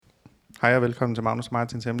Hej og velkommen til Magnus og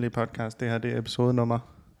Martins hemmelige podcast. Det her det er episode nummer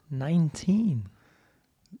 19.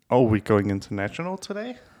 Oh, we're going international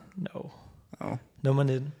today? No. Oh. Nummer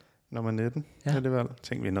 19. Nummer 19? Ja. Det er vel.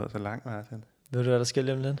 Tænk, vi er nået så langt, Martin. Ved du, hvad der sker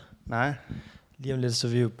lige om lidt? Nej. Lige om lidt, så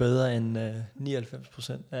er vi jo bedre end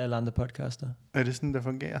 99% af alle andre podcaster. Er det sådan, det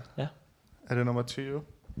fungerer? Ja. Er det nummer 20?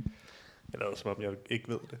 Eller som om jeg ikke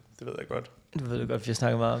ved det. Det ved jeg godt. Du ved det godt, for jeg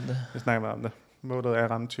snakker meget om det. Jeg snakker meget om det. Målet er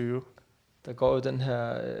at ramme 20. Der går jo den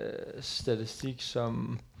her statistik,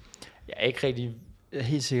 som jeg er ikke rigtig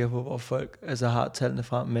helt sikker på, hvor folk har tallene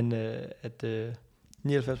frem, men at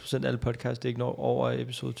 99% af alle podcasts ikke når over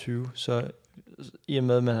episode 20. Så i og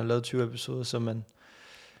med, at man har lavet 20 episoder, så er man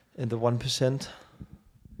in the 1%.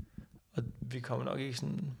 Og vi kommer nok ikke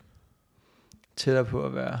sådan tættere på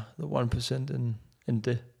at være the 1% end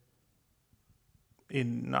det.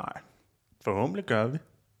 Nej. Forhåbentlig gør vi.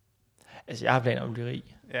 Altså, jeg har planer om at blive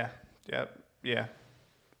rig. Ja.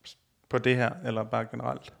 På det her, eller bare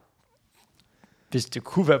generelt? Hvis det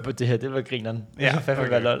kunne være på det her, det var grineren. Ja, det okay.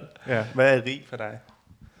 Være lol. Ja, hvad er rig for dig?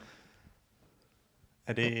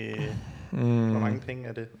 Er det... Hvor mange penge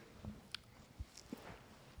er det?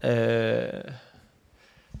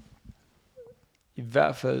 I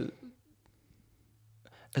hvert fald...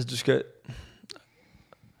 Altså, du skal...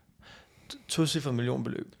 2-cifret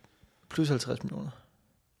millionbeløb. Plus 50 millioner.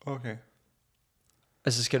 Okay.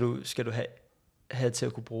 Altså, skal du have til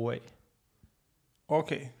at kunne bruge af.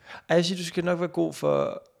 Okay. Jeg siger, du skal nok være god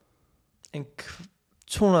for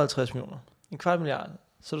 250 millioner. En kvart milliard.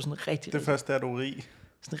 Så er du sådan rigtig rig. Det første er du rig.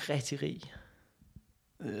 Sådan rigtig rig.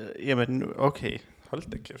 Jamen, okay.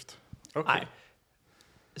 Hold da kæft. Okay. Nej.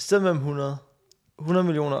 Sted mellem 100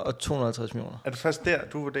 millioner og 250 millioner. Er det først der,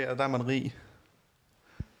 du vurderer, der er man rig?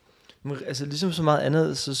 Men, altså, ligesom så meget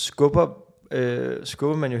andet, så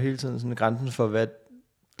skubber man jo hele tiden sådan grænsen for, hvad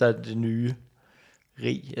der er det nye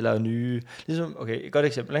rig, eller nye... Ligesom, okay, et godt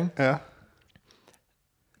eksempel, ikke? Ja.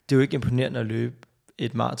 Det er jo ikke imponerende at løbe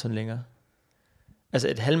et maraton længere. Altså,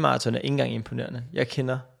 et halvmaraton er ikke engang imponerende. Jeg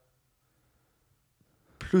kender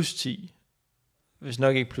plus 10, hvis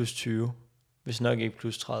nok ikke plus 20, hvis nok ikke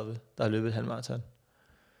plus 30, der har løbet et halvmaraton.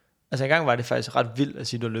 Altså, engang var det faktisk ret vildt at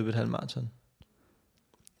sige, at du har løbet et halvmaraton.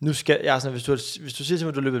 Nu skal jeg sådan, hvis du siger til mig,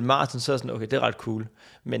 at du har løbet et maraton, så er sådan, okay, det er ret cool.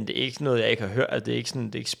 Men det er ikke noget, jeg ikke har hørt, at det er ikke sådan,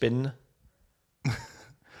 det er ikke spændende.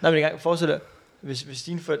 Nej, men engang, forestil dig, hvis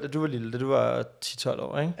dine forældre, da du var lille, da du var 10-12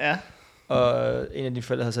 år, ikke? Ja. Og en af dine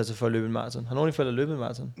forældre havde sat sig for at løbe en maraton. Har nogen af dine forældre løbet en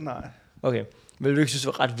maraton? Nej. Okay. Men vil du ikke synes, det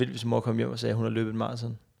var ret vildt, hvis mor kom hjem og sagde, at hun har løbet en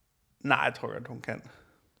maraton? Nej, jeg tror godt, hun kan.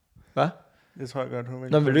 Hvad? Det tror jeg godt, hun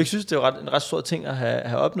vil. Nå, men vil du ikke synes, det var en ret stor ting at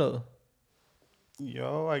have opnået?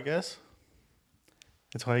 Jo, I guess.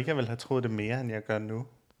 Jeg tror ikke, jeg vil have troet det mere, end jeg gør nu.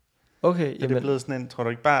 Okay, jamen. Det er blevet sådan en, tror du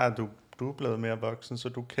ikke bare, at du er blevet mere voksen, så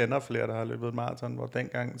du kender flere, der har løbet et maraton, hvor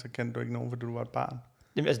dengang, så kendte du ikke nogen, fordi du var et barn?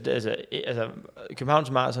 Jamen, altså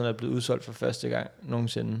Københavns Marathon er blevet udsolgt for første gang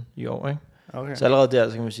nogensinde i år, ikke? Okay. Så allerede der,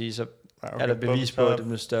 så kan man sige, så okay. Er der bevis på, at det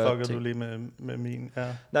bliver større. Fucker du lige med min,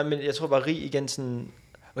 ja. Nej, men jeg tror bare, rig igen sådan...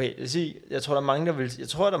 Okay, jeg tror, der er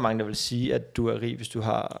mange, der vil sige, at du er rig, hvis du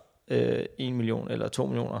har 1 million eller 2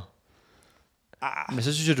 millioner. Men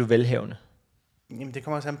så synes jeg, du er velhavende. Jamen, det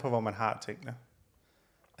kommer også an på, hvor man har tingene.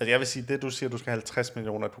 Altså, jeg vil sige, det du siger, du skal have 50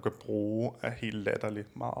 millioner, du kan bruge, er helt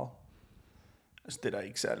latterligt meget. Altså, det er der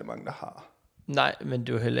ikke særlig mange, der har. Nej, men det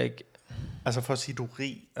er jo heller ikke... Altså, for at sige, du er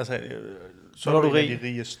rig, altså, så er du en af de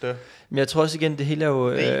rigeste. Men jeg tror også igen, det hele er jo...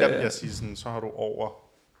 Rig, der vil jeg sige sådan, så har du over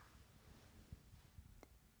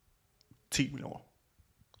 10 millioner.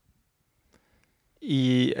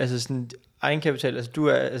 Altså sådan egenkapital, altså du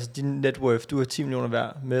er, altså din net worth, du er 10 millioner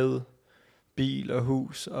værd med bil og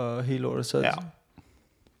hus og hele lortet, så ja.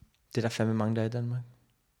 Det er der fandme mange, der er i Danmark.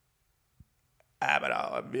 Ja, men der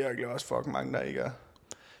er virkelig også fucking mange, der ikke er.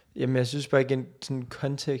 Jamen, jeg synes bare igen, sådan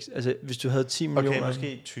kontekst, altså hvis du havde 10 millioner... Okay,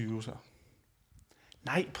 måske 20 så.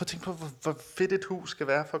 Nej, prøv at tænke på, hvor fedt et hus skal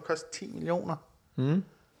være for at koste 10 millioner. Men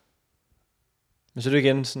så er det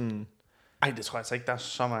igen sådan... Ej, det tror jeg altså ikke, der er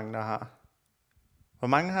så mange, der har. Hvor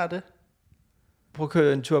mange har det? Prøv at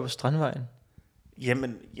køre en tur på Strandvejen.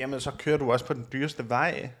 Jamen, så kører du også på den dyreste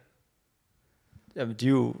vej. Jamen, det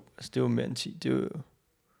er jo mere end 10. Det er jo...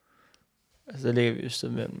 Altså, der ligger vi jo et sted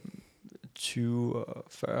mellem 20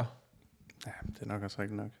 og 40. Ja, det er nok også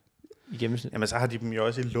ikke nok. I gennemsnit. Jamen, så har de dem jo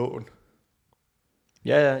også i lån.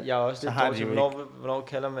 Ja, jeg er også lidt dårlig til, hvornår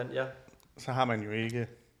kalder man... Ja. Så har man jo ikke...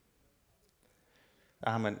 så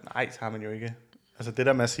har man jo ikke... Altså, det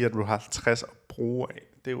der med at sige, at du har 50 at bruge af,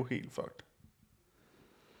 det er jo helt fucked.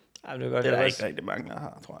 Ja, det er godt, det er der ikke rigtig mange, der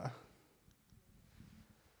har, tror jeg.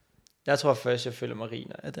 Jeg tror først, jeg føler mig rig,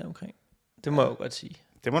 når jeg er der omkring. Det må jeg jo godt sige.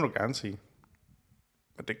 Det må du gerne sige.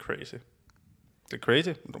 Men det er crazy. Det er crazy,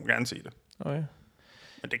 men du må gerne sige det. Okay.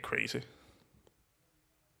 Men det er crazy.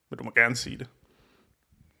 Men du må gerne sige det.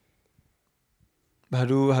 Har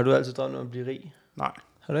du altid drømt om at blive rig? Nej.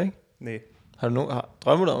 Har du ikke? Nej. Har du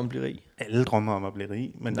drømmer du om at blive rig? Alle drømmer om at blive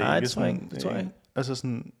rig, men Nej, det er ikke det tror jeg sådan... ikke. Det tror jeg ikke. Altså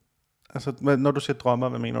sådan... Altså, når du siger drømmer,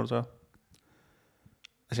 hvad mener du så? Altså,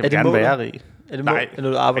 jeg Er vil det gerne målet? være rig. Er det mål,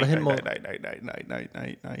 eller du arbejder hen mod?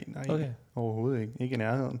 Nej. Okay. Overhovedet ikke. Ikke i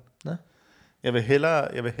nærheden. Nej. Jeg vil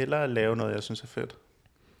hellere lave noget, jeg synes er fedt.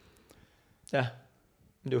 Ja.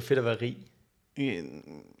 Men det er jo fedt at være rig.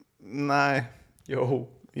 Nej. Jo.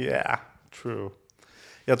 Ja, yeah, true.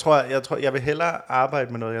 Jeg vil hellere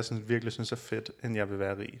arbejde med noget, jeg virkelig synes er fedt, end jeg vil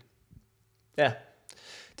være rig. Ja.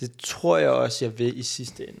 Det tror jeg også, jeg vil i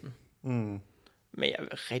sidste ende. Mm. Men jeg vil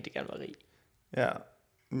rigtig gerne være rig. Ja.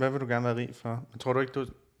 Hvad vil du gerne være rig for? Men tror du ikke, du...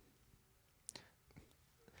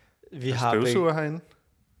 Vi har støvsuger herinde?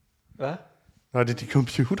 Hvad? Nå, er det din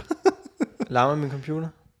computer? Larmer min computer?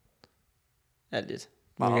 Ja, lidt.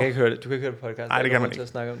 Du kan ikke høre det. Du kan ikke høre det på podcast. Nej, det kan man ikke. Til at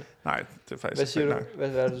snakke om det. Nej, det er faktisk... Hvad siger du?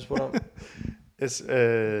 Hvad er det, du spurgte om?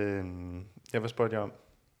 Jeg vil spørge jer om.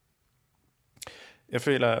 Jeg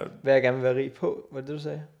føler... Hvad jeg gerne vil være rig på? Var det det, du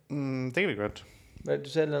sagde? Det kan vi godt. Du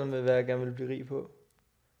sagde noget med, hvad jeg gerne vil blive rig på.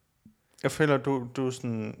 Jeg føler, du er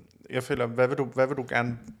sådan... Jeg føler, hvad vil du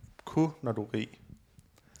gerne kunne, når du er rig?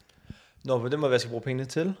 Nå, på den måde, hvad jeg skal bruge pengene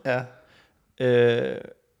til? Ja.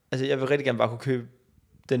 Altså, jeg vil rigtig gerne bare kunne købe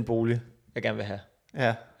den bolig, jeg gerne vil have.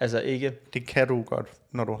 Ja. Altså ikke... Det kan du godt,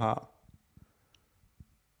 når du har...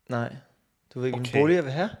 Nej. Du ved ikke, Okay. en bolig, jeg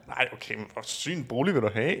vil have? Nej, okay, men hvor syg bolig vil du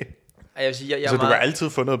have? Jeg vil sige, jeg Så er du meget, kan altid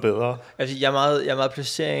få noget bedre. jeg vil sige, jeg er meget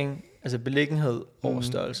placering, altså beliggenhed over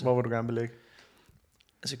størrelse. Hvor vil du gerne belægge?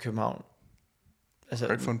 Altså København. Altså, Du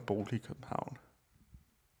kan ikke få en bolig i København.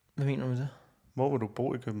 hvad mener du med det? Hvor vil du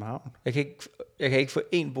bo i København? Jeg kan ikke få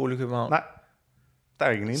én bolig i København. Nej, der er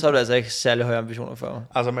ikke en Så er du altså ikke særlig høje ambitioner for mig.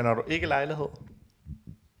 Altså, men har du ikke lejlighed?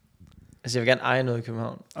 Altså, jeg vil gerne eje noget i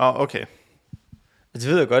København. Okay. Altså,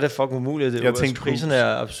 det ved jeg godt, at fucking umuligt. Jeg tænkte priserne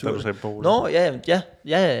er absurde. Da du sagde bolig. Nå, ja,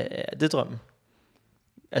 det er drømmen.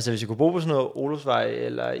 Altså, hvis jeg kunne bo på sådan noget Olufsvej,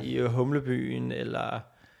 eller i Humlebyen, eller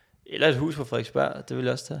et hus på Frederiksberg, det ville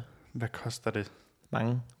jeg også tage. Hvad koster det?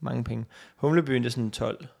 Mange penge. Humlebyen, det er sådan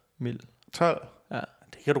 12 mil. 12? Ja.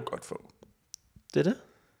 Det kan du godt få. Det er det?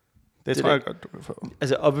 Det tror jeg godt, du kan få.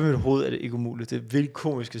 Altså, oppe i mit hoved er det ikke umuligt. Det er virkelig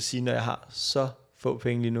komisk at sige, når jeg har så få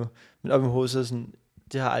penge lige nu. Men oppe i mit hoved, så er sådan,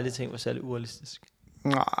 det har jeg aldrig tænkt var særlig urealistisk.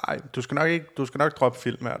 Nej, du skal nok droppe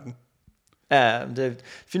filmverden. Ja,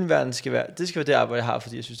 filmverdenen skal være det arbejde, jeg har,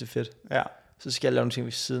 fordi jeg synes, det er fedt. Ja. Så skal jeg lave nogle ting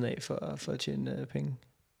ved siden af, for at tjene penge.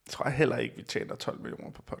 Jeg tror heller ikke, vi tjener 12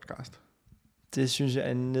 millioner på podcast. Det synes jeg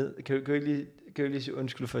er ned. Kan du ikke lige sige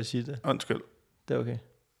undskyld for at sige det? Undskyld. Det er okay.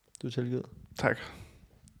 Du er tilgivet. Tak.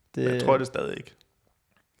 Jeg tror det stadig ikke.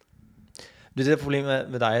 Det der problem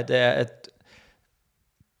med dig, det er, at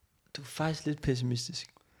du er faktisk lidt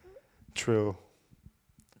pessimistisk. True.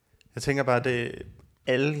 Jeg tænker bare, det er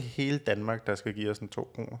alle i hele Danmark, der skal give os en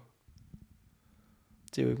 2 kroner.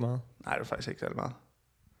 Det er jo ikke meget. Nej, det er faktisk ikke særlig meget.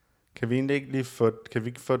 Kan vi egentlig ikke lige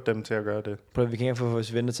få dem til at gøre det? Prøv, vi kan ikke få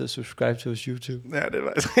vores venner til at subscribe til vores YouTube. Ja, det er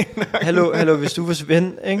faktisk ikke nok. Hallo, hvis du er vores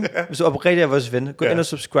ven, ikke? Ja. Hvis du oprigtigt er vores ven, gå Ja. ind og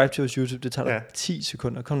subscribe til vores YouTube. Det tager dig Ja. 10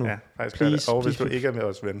 sekunder. Kom nu. Ja, faktisk Please, gør det. Og hvis please, du ikke er med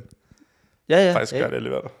os ven, Ja. faktisk gør det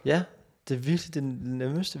alligevel. Ja, det er virkelig det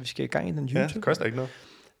nemmeste, vi skal i gang i den YouTube. Ja, det koster ikke noget.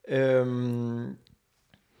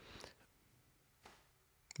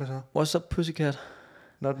 Hvad så? What's up, pussycat?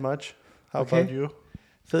 Not much. How Okay. about you?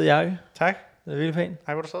 Fed jakke. Tak. Det er virkelig pænt.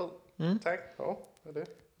 Hej, hvor du sød. Mm. Tak. Hvad er det?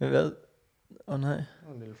 Men hvad? Nej.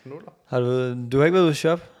 En lille fnuller. Du har ikke været ude at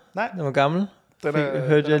shoppe? Nej. Den var gammel.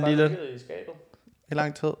 Hørte jeg lige lidt. I skabet. I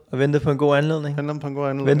lang tid. Og ventede på en god anledning. Handler på en god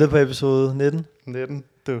anledning. Ventede på episode 19. 19.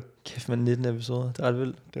 Du. Kæft, man, 19 episoder. Det er ret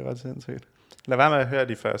vildt. Det er ret sindssygt. Lad være med at høre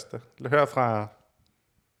de første. Hør fra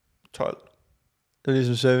 12. Det er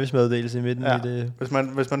ligesom servicemeddelelse i midten Ja. i det.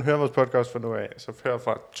 Hvis man hører vores podcast fra nu af, så hør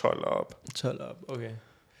fra 12 og op, 12 op, okay.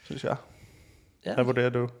 synes jeg. Ja. Hvad vurderer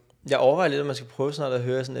du? Jeg overvejer lidt, om man skal prøve snart at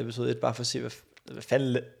høre sådan episode 1, bare for at se, hvad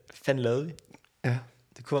fanden lavede vi? Ja.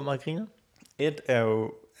 Det kunne være meget griner. Et er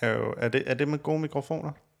jo er det med gode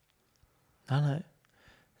mikrofoner? Nej. Jeg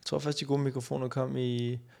tror først, de gode mikrofoner kom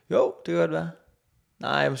i... Jo, det kan godt være.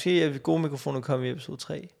 Nej, måske er de gode mikrofoner kom i episode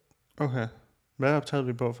 3. Okay. Hvad optagede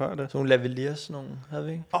vi på før det? Sådan nogle lavaliers, nogle havde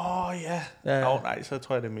vi ikke? Ja. Nej, så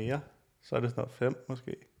tror jeg det er mere. Så er det sådan noget 5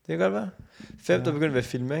 måske. Det kan godt være. 5, der begyndte at være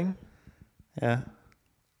filmet, ikke? Ja.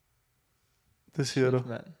 Det siger du.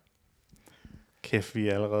 Mand. Kæft, vi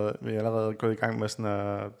er allerede gået i gang med sådan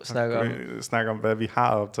at snakke om, hvad vi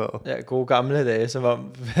har optaget. Ja, gode gamle dage, som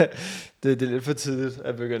om det er lidt for tidligt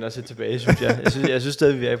at begynde at se tilbage, synes jeg. Jeg synes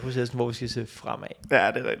stadig, vi er i processen, hvor vi skal se fremad.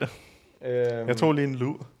 Ja, det er rigtigt. Jeg tog lige en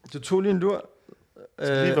lur. Du tog lige en lur?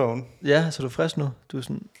 Skal lige vågne? Ja, så er du frisk nu? Du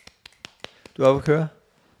er oppe at køre?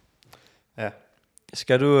 Ja.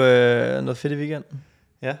 Skal du noget fedt i weekenden?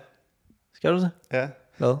 Ja. Skal du det? Ja.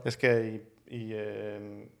 Hvad? Jeg skal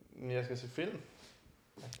jeg skal se film.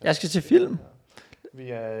 Jeg skal se film? Vi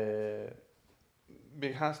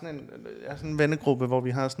har sådan en vennegruppe, hvor vi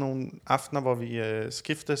har sådan nogle aftener, hvor vi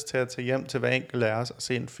skiftes til at tage hjem til hver enkelt af os og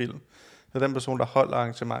se en film. Så den person, der holder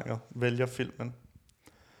arrangementet, vælger filmen.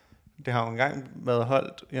 Det har jo engang været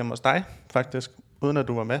holdt hjemme hos dig, faktisk, uden at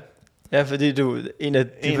du var med. Ja, fordi du er en af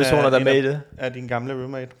de personer, der er med i det. Er din gamle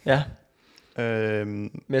roommate. Ja.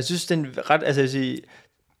 Men jeg synes, det er ret... Altså,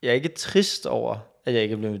 jeg er ikke trist over, at jeg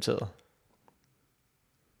ikke er blevet inviteret.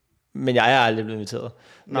 Men jeg er aldrig blevet inviteret.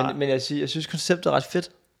 Men jeg synes, konceptet er ret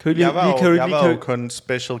fedt. Jeg var jo kun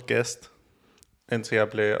special guest, indtil jeg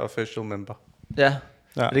blev official member. Ja.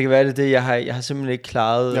 Det kan være, det jeg har simpelthen ikke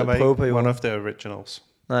klaret prøveperioden. Jeg var ikke one of the originals.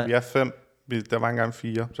 Nej. Vi er 5. Der var engang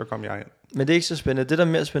 4, så kom jeg ind. Men det er ikke så spændende. Det, der er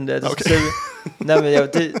mere spændende, er, at det nej, men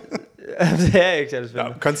det er ikke så spændende.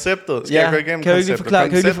 Ja, konceptet. Skal jeg gå igennem konceptet?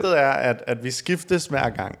 Konceptet er, at vi skiftes hver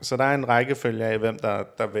gang. Så der er en rækkefølge af, hvem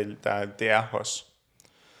det er hos.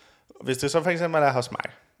 Hvis det så for eksempel er hos mig,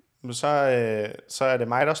 så er det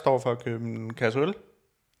mig, der står for at købe en kasse øl.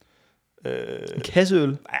 En kasse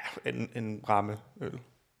øl? Ja, en ramme øl.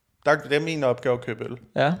 Det er min opgave at købe øl.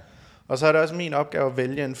 Ja. Og så er det også min opgave at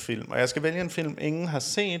vælge en film. Og jeg skal vælge en film, ingen har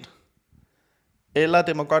set. Eller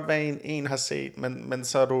det må godt være en har set, men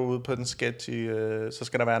så er du ude på den sketchy, så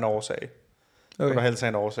skal der være en årsag. Okay. Så du helst have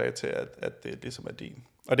en årsag til, at det ligesom er din.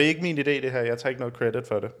 Og det er ikke min idé, det her. Jeg tager ikke noget credit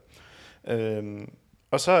for det.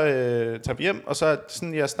 Og så tager vi hjem, og så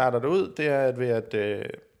sådan jeg starter det ud, det er ved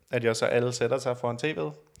at jeg så alle sætter sig foran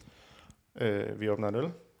tv'et. Vi åbner en øl.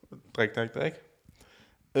 Drik.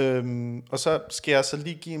 Og så skal jeg så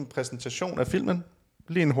lige give en præsentation af filmen.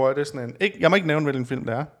 Lige en hurtig sådan en... jeg må ikke nævne, hvilken film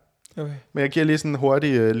det er. Okay. Men jeg giver lige sådan en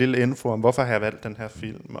hurtig lille info om, hvorfor har jeg valgt den her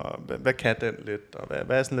film, og hvad kan den lidt, og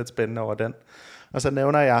hvad er sådan lidt spændende over den. Og så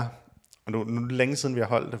nævner jeg, og nu er det længe siden vi har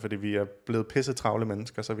holdt det, fordi vi er blevet pissetravle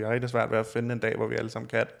mennesker, så vi har rigtig svært ved at finde en dag, hvor vi alle sammen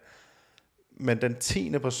kan. Men den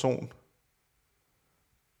 10. person,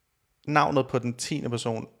 navnet på den 10.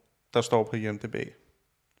 person, der står på IMDb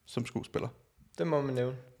som skuespiller. Den må man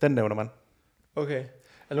nævne. Den nævner man. Okay.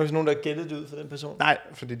 Er der nogen, der har gættet ud for den person? Nej,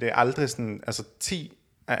 fordi det er aldrig sådan... Altså 10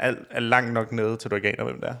 er langt nok nede, til du ikke aner,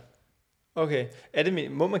 hvem det er. Okay.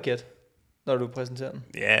 Må man gætte, når du præsenterer den?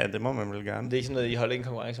 Ja, det må man vel gerne. Det er ikke sådan noget, I holder ikke en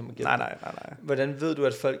konkurrence om at gætte? Nej. Hvordan ved du,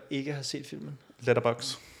 at folk ikke har set filmen?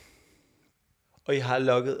 Letterboxd. Og I har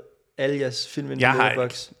logget alle jeres film ind i Letterboxd? Jeg har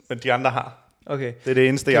ikke, men de andre har. Okay. Det er det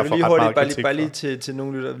eneste, jeg får ret meget kritik for. Bare lige til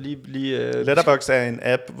nogle lytter. Letterboxd er en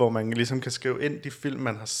app, hvor man ligesom kan skrive ind de film,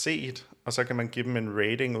 man har set, og så kan man give dem en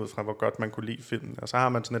rating ud fra, hvor godt man kunne lide filmen. Og så har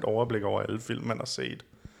man sådan et overblik over alle film, man har set.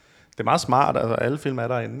 Det er meget smart, altså alle film er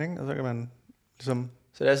derinde, ikke? Og så kan man ligesom...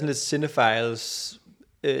 Så det er sådan lidt Cinephiles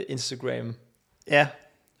Instagram. Ja.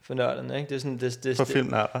 For nørderne, ikke? Det er sådan, det for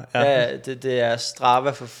filmnørder, ja. Ja, det er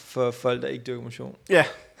Strava for folk, der ikke dyrker motion. Ja.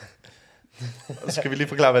 Og skal vi lige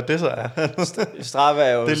forklare, hvad det så er? Strava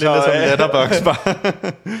er jo... Det er lidt ligesom Letterboxd bare.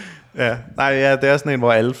 Det er sådan en,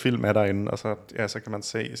 hvor alle film er derinde, og så kan man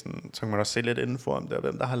se sådan, så kan man også se lidt info om det, og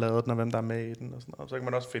hvem der har lavet den, og hvem der er med i den, og sådan noget. Så kan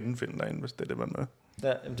man også finde film derinde, hvis det er det, man med.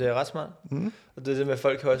 Ja, det er ret smart. Mm. Og det er det med, at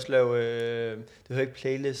folk kan også lave, det hedder ikke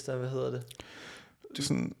playlister, hvad hedder det? Det er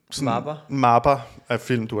sådan mapper af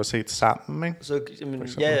film, du har set sammen, ikke? Så,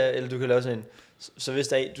 eller du kan lave sådan en, så hvis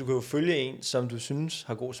der er, du kan jo følge en, som du synes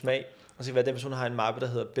har god smag, og så kan være, at den person har en mappe, der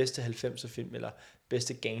hedder bedste 90'er film, eller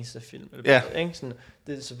bedste gangsterfilm. Eller ikke? Sådan,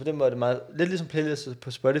 så på den måde er det meget, lidt ligesom playlister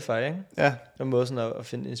på Spotify, ikke? Ja. En måde sådan at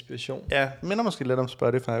finde inspiration. Ja, minder måske lidt om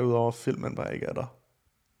Spotify, udover filmen bare ikke er der.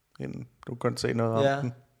 Inden du kan se noget om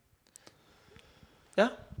den. Ja.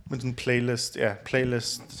 Men sådan en playlist er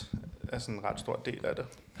sådan en ret stor del af det.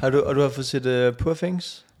 Og du har fået set Poor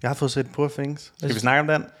Things? Jeg har fået set Poor Things. Skal vi snakke om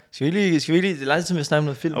den? Skal vi lige det er lang tid til, vi snakker om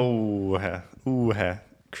noget film. Uha.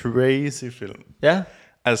 Crazy film. Ja.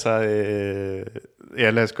 Altså,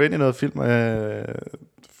 lad os gå ind i noget film.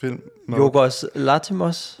 Yorgos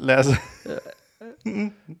Lanthimos. Lad os...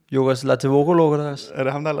 Yorgos Lanthimos. Er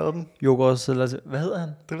det ham, der har lavet den? Yorgos Lanthimos. Hvad hedder han?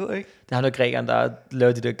 Det ved jeg ikke. Det er ham, der grækeren, der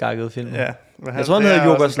laver de der gakkede film. Ja. Jeg tror, han hedder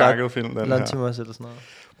Yorgos Lanthimos eller sådan noget.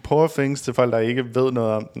 Poor Things, til folk, der ikke ved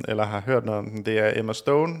noget om den, eller har hørt noget om den, det er Emma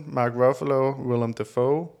Stone, Mark Ruffalo, Willem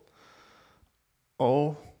Dafoe,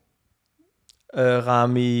 og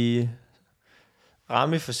Rami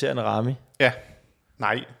for serien Rami. Ja.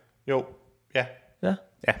 Nej. Jo. Ja. Ja?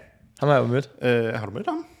 Ja. Ham har jeg jo mødt. Har du mødt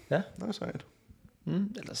ham? Ja. Det er sejt.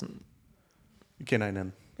 Eller sådan. Vi kender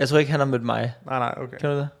hinanden. Jeg tror ikke, han har mødt mig. Nej, okay.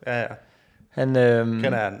 Kender du det? Ja. Han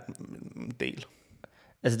Kender jeg en del.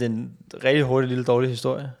 Altså, det er en rigtig hurtig, lille, dårlig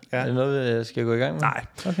historie. Ja. Er det noget, jeg skal gå i gang med? Nej.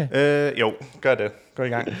 Okay. Jo, gør det. Gå i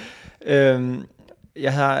gang.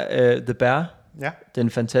 Jeg har The Bear. Ja. Den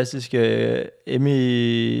fantastiske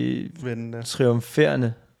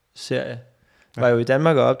Emmy-triumferende serie. Var jo i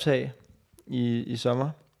Danmark at optage i sommer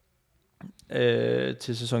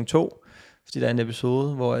til sæson 2. Fordi der er en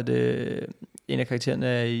episode, hvor en af karaktererne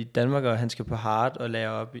er i Danmark, og han skal på hard og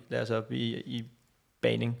lære sig op i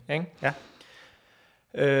baning. Ikke? Ja.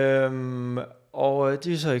 Og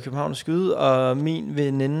de er så i København og skyde, og min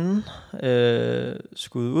veninde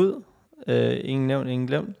skud ud. Ingen nævnt, ingen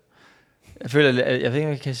glemt. Jeg føler, jeg ved ikke, om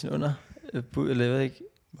jeg kan kaste den under. Eller jeg ved ikke.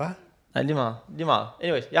 Hvad? Nej, lige meget.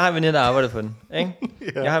 Anyways, jeg har en veninde, der arbejder på den. Ikke?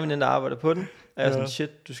 Ja. Jeg har en veninde, der arbejder på den. Og jeg er sådan,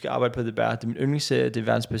 shit, du skal arbejde på The Bear. Det er min yndlingsserie, det er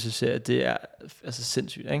verdens bedste serie. Det er altså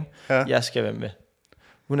sindssygt, ikke? Ja. Jeg skal være med.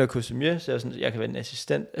 Hun er kostumier, så jeg kan være en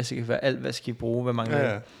assistent. Altså, jeg kan være alt, hvad skal I bruge, hvad mangler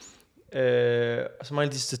jeg. Og så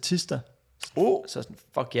mangler de statister. Så sådan,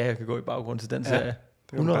 fuck ja, jeg kan gå i baggrund til den serie.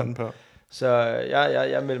 Det kan man på. Så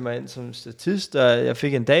jeg meldte mig ind som statist, og jeg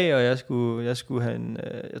fik en dag, og jeg skulle have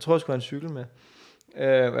jeg tror, jeg skulle have en cykel med.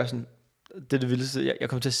 Og jeg sådan, det er det vildeste. Jeg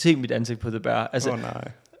kom til at se mit ansigt på The Bear. Altså,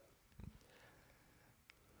 nej.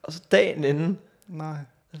 Og så dagen inden, Nej.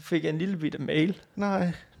 så fik jeg en lille bit af mail.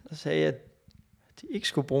 Nej. Der sagde jeg, at de ikke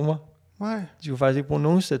skulle bruge mig. Nej. De skulle faktisk ikke bruge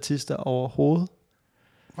nogen statister overhovedet.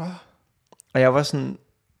 Hvad? Og jeg var sådan,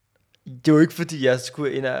 det var ikke fordi, jeg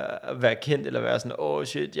skulle ind og være kendt, eller være sådan,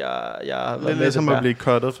 shit, jeg har været lidt ligesom at blive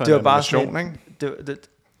cuttet fra det en var bare animation, sådan, ikke?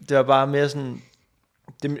 Det var bare mere sådan,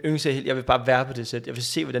 det er min yndligste, jeg vil bare være på det sæt. Jeg vil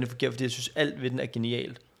se, hvordan det fungerer, fordi jeg synes, alt ved den er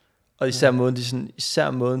genialt. Og især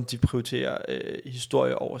måden, de prioriterer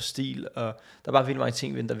historie over stil, og der er bare vildt mange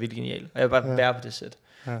ting ved den, der er vildt genialt. Og jeg vil bare være på det sæt.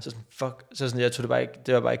 Ja. Så sådan, så sådan, jeg tog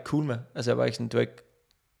det var bare ikke cool med. Altså jeg var ikke sådan, det var ikke.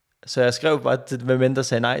 Så jeg skrev bare, med mænd, der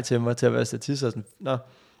sagde nej til mig til at være statist, og sådan,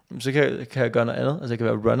 så kan jeg gøre noget andet. Altså jeg kan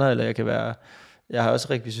være runner, eller jeg har også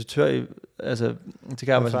rekvisitør i, altså det kan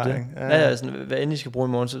jeg arbejde som det. Ja, sådan, hvad end I skal bruge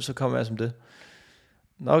i morgen, så kommer jeg som det.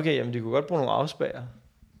 Nå okay, jamen de kunne godt bruge nogle afspærrer.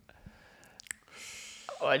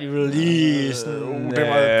 Og de ville lige sådan... det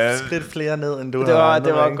var skridt flere ned, end du det var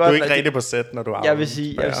godt. Du er ikke rigtig på sæt, når du arbejder. Jeg vil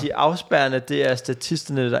sige, afspærrerne, det er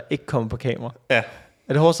statisterne, der ikke kommer på kamera. Ja.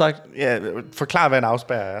 Er det hårdt sagt? Ja, forklar, hvad en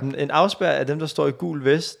afspærrer er. En afspærrer er dem, der står i gul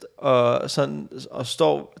vest, og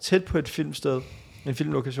står tæt på et filmsted, en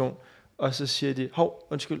filmlokation, og så siger de, hov,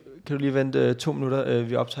 undskyld, kan du lige vente 2 minutter,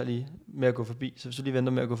 vi optager lige med at gå forbi. Så hvis du lige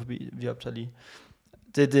venter med at gå forbi, vi optager lige.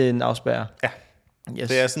 Det er en afspærrer. Ja. Yes.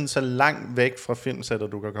 Det er sådan så langt væk fra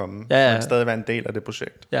filmsættet, du kan komme. Ja. Men stadig være en del af det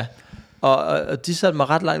projekt. Ja. Og de satte mig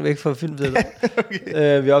ret langt væk fra filmsættet.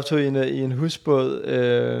 Okay. Vi optog i en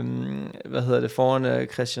husbåd, foran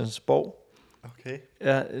Christiansborg. Okay.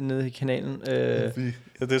 Ja, nede i kanalen. Ja,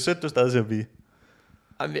 det er sødt, du stadig siger vi.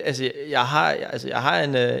 Altså, jeg har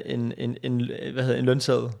en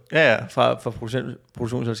lønseddel fra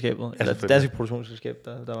produktionsselskabet, eller det danske produktionsselskab,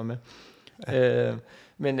 der var med. Ja.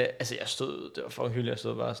 Men altså, det var fucking hyggeligt, jeg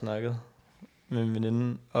stod bare og snakkede med min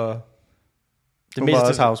veninde, og det meste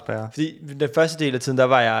også afspærre. Fordi den første del af tiden,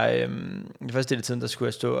 der skulle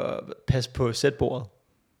jeg stå og passe på sætbordet.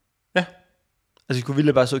 Ja. Altså, jeg kunne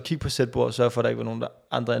virkelig bare stå og kigge på sætbordet, og sørge for, at der ikke var nogen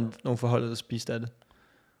andre end nogen forholdet, der spiste af det.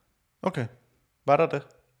 Okay. Var der det?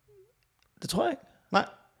 Det tror jeg ikke. Nej.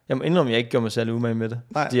 Jeg må indrømme, at jeg ikke gjorde mig særlig umage med det.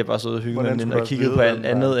 Nej. Fordi jeg bare stod og hyggede med den og kiggede på alt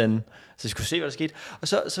andet end... Så jeg skulle se, hvad der skete. Og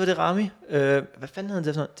så var det Rami. Hvad fanden hed han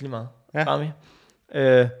det? Det er lige meget. Ja. Rami.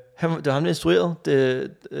 Det var ham, der instruerede,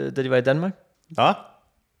 da de var i Danmark. Nå.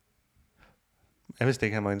 Jeg vidste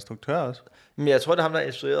ikke, han var instruktør også. Men jeg tror, det er ham, der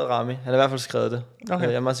instruerede Rami. Han har i hvert fald skrevet det. Okay.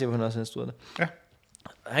 Jeg er meget sikker på, at han også har instrueret det. Ja.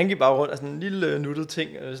 Han gik bare rundt af sådan en lille nuttet ting.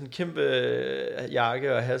 Sådan en kæmpe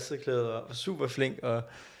jakke og halseklæde. Og var super flink. Og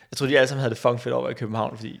jeg tror, de alle sammen havde det fucking fedt over i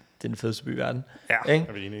København, fordi det er den fedeste by i verden. Ja, jeg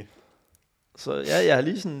er enig. Så ja, jeg har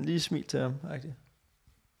lige smilt til ham. Faktisk.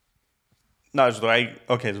 Nej, så du er ikke...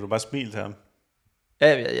 Okay, så du bare smilt til ham?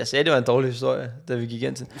 Ja, jeg sagde, det var en dårlig historie, da vi gik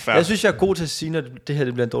ind til. Jeg synes, jeg er god til at sige, når det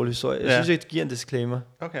her bliver en dårlig historie. Jeg synes ikke, det giver en disclaimer.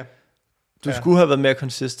 Okay. Du skulle have været mere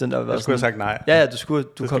consistent. Og jeg skulle have sagt nej. Ja, du skulle...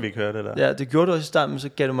 Du skal vi ikke høre det der. Ja, det gjorde du også i starten, men så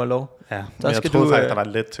gav du mig lov. Ja, men jeg troede faktisk, der var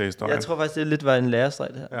lidt til historien. Jeg tror faktisk, det lidt var en lærestreg,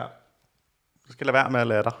 det her. Ja. Du skal lade være med at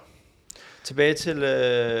lade dig. Tilbage til det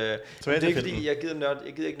er ikke fordi, jeg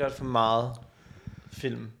gider ikke nørde for meget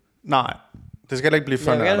film. Nej, det skal heller ikke blive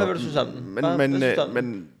for nørdet. Jeg vil gerne høre, hvad du synes om den.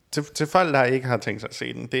 Men til folk, der ikke har tænkt sig at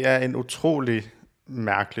se den, det er en utrolig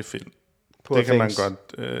mærkelig film. Det kan man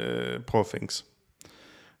godt prøve at fængs.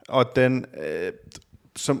 Og den,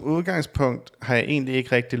 som udgangspunkt, har jeg egentlig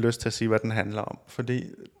ikke rigtig lyst til at sige, hvad den handler om. Fordi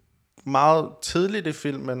meget tidligt i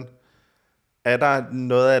filmen, er der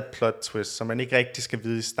noget af et plot twist, som man ikke rigtig skal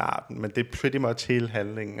vide i starten, men det er pretty much hele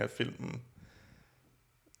handlingen af filmen.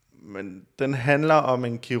 Men den handler om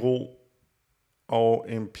en kirurg og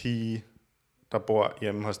en pige, der bor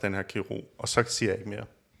hjemme hos den her kirurg, og så siger jeg ikke mere.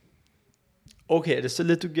 Okay, er det så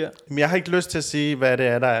lidt, du giver? Men jeg har ikke lyst til at sige, hvad det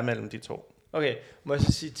er, der er mellem de to. Okay, må jeg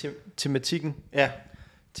så sige tematikken? Ja.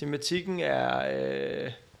 Tematikken er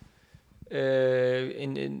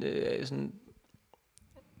sådan...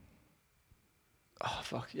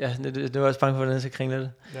 Fuck. Ja, det var også bange for, hvordan jeg skal kringle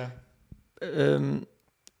det. Ja.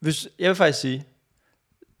 Jeg vil faktisk sige...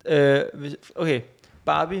 okay,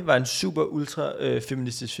 Barbie var en super ultra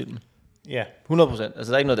feministisk film. Ja. 100%, altså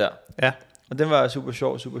der er ikke noget der. Ja. Og den var super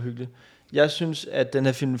sjov, super hyggelig. Jeg synes, at den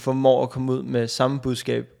her film formår at komme ud med samme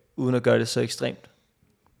budskab, uden at gøre det så ekstremt.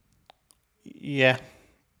 Ja.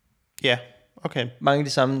 Ja, okay. Mange af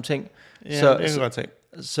de samme ting. Ja, så, det kan godt tænke.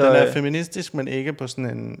 Så, den er feministisk, men ikke på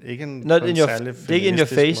sådan en, ikke en særlig feministisk det er ikke in your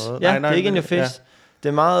face. måde. Ja, nej, det er ikke in your face. Ja. Det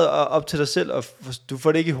er meget op til dig selv, og du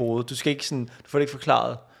får det ikke i hovedet. Du får det ikke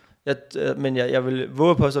forklaret. Men jeg vil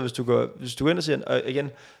våge på sig, hvis du går ind og siger, og igen,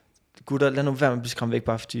 gutter, lad nu være med at blive skræmt væk,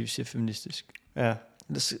 bare fordi vi siger feministisk. Ja.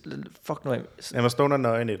 Fuck nu af. Jeg må stå der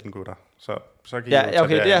nøgen i den, gutter. Så kan I ja,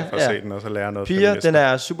 okay, det er, for at se den, og så lære noget piger, den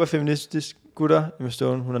er super feministisk. Gutter, Emma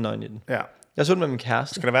Stone, hun er nøgen i den. Ja. Jeg så den med min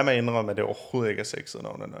kæreste. Skal der være med at indrømme, at det overhovedet ikke er sexet,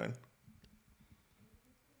 når hun er nøgen?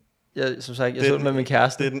 Som sagt, jeg så den med min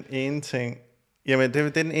kæreste. Det er den ene ting. Jamen, det er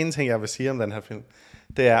den ene ting, jeg vil sige om den her film.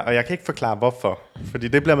 Det er, og jeg kan ikke forklare hvorfor, fordi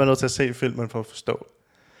det bliver man nødt til at se filmen for at forstå.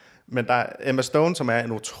 Men der er Emma Stone, som er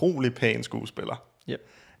en utrolig pæn skuespiller,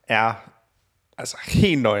 er altså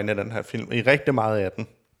helt nøgen i den her film, i rigtig meget af den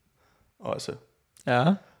også.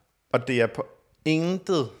 Ja. Og det er på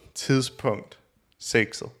intet tidspunkt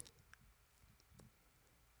sexet.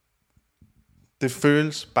 Det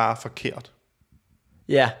føles bare forkert.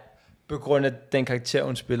 Ja, på grund af den karakter,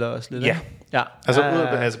 hun spiller også lidt. Ja. Ja. Altså,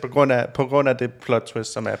 altså på grund af det plot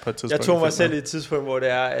twist, som er på et tidspunkt. Jeg tog mig selv i et tidspunkt, hvor det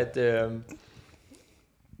er, at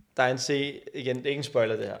der er en scene, igen, det er ikke en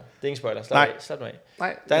spoiler det her. Det er ikke en spoiler, slap nu af.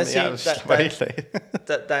 Nej, der er en scene,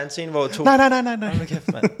 der er en scene, hvor to... Nej. Kæft,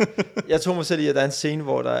 jeg tog mig selv i, at der er en scene,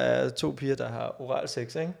 hvor der er to piger, der har oral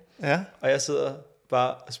sex, ikke? Ja. Og jeg sidder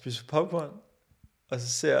bare og spiser popcorn, og så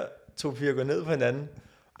ser to piger gå ned på hinanden,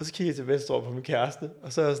 og så kigger jeg til venstre over på min kæreste,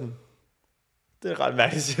 og så er jeg sådan, det er en ret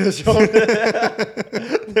mærkelig situation.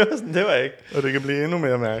 det var ikke. Og det kan blive endnu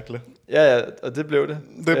mere mærkeligt. Ja, og det blev det.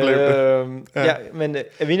 Det blev det. Ja, men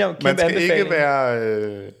er vi enige om man skal ikke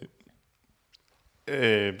være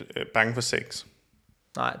bange for sex.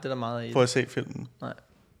 Nej, det er der meget i. For at se filmen. Nej.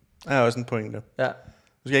 Jeg har også en pointe. Ja.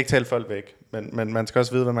 Du skal ikke tale folk væk, men man skal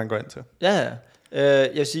også vide, hvad man går ind til. Ja.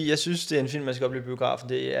 Jeg vil sige, jeg synes, det er en film, man skal opleve i biografen.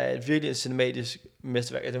 Det er virkelig et cinematisk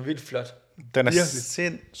mesterværk. Den er virkelig flot. Den er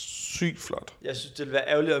sindssygt flot. Jeg synes, det ville være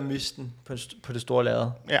ærgerligt at miste den på det store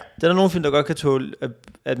lærred. Ja. Det er der nogle film, der godt kan tåle,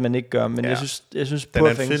 at man ikke gør, men jeg synes den er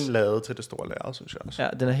en film lavet til det store lærred, synes jeg også. Ja,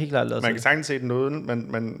 den er helt klart lavet man til. Man kan sagtens se den uden,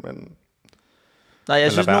 men nej,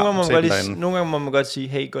 jeg synes, nogle gange må man godt sige,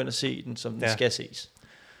 hey, gå ind og se den, som den skal ses.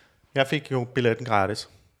 Jeg fik jo billetten gratis.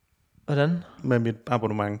 Hvordan? Med mit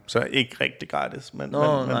abonnement, så ikke rigtig gratis. Men,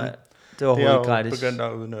 nej, det var overhovedet ikke gratis. Det er jo begyndt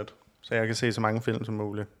at udnytte, så jeg kan se så mange film som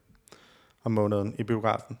muligt om måneden i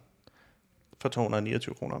biografen. For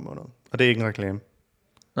 229 kroner om måneden. Og det er ikke en reklame.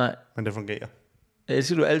 Nej. Men det fungerer. Jeg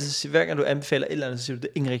elsker, du altid siger, hver gang du anbefaler et eller andet, så siger du, det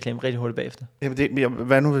er ingen reklame rigtig hurtigt bagefter. Jamen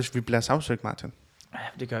hvad nu, hvis vi bliver sagsøgt, Martin? Nej,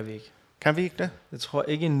 det gør vi ikke. Kan vi ikke det? Jeg tror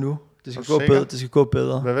ikke endnu. Det skal gå bedre. Det skal gå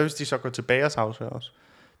bedre. Hvad hvis de så går tilbage og sagsøger os?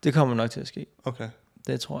 Det kommer nok til at ske. Okay.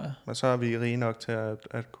 Det tror jeg. Men så er vi rige nok til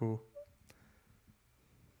at kunne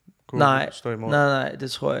stå imod. Nej,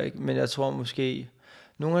 det tror jeg ikke. Men jeg tror måske...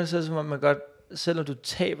 Nogle gange så er det som om man godt... Selvom du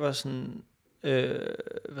taber sådan...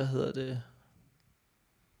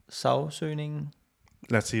 sagsøgningen.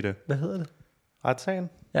 Lad os sige det. Hvad hedder det? Retssagen?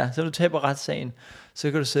 Ja, så du taber retssagen,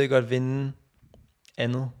 så kan du sikkert godt vinde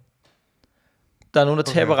andet. Der er nogen, der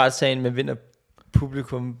taber retssagen, men vinder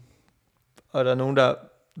publikum. Og der er nogen, der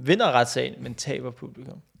vinder retssagen, men taber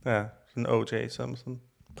publikum. Ja, sådan O.J. Simpson.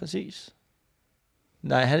 Præcis.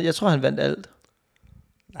 Nej, jeg tror, han vandt alt.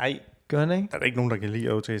 Nej. Gør han ikke? Der er der ikke nogen, der kan lide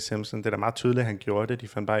O.J. Simpson. Det er da meget tydeligt, at han gjorde det. De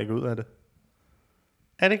fandt bare ikke ud af det.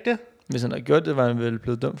 Er det ikke det? Hvis han havde gjort det, var han vel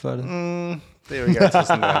blevet dømt for det. Det er jo ikke altid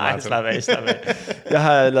sådan, nej, slap af. Jeg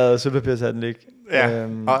har lavet sølvpapir, så den ligge. Ja,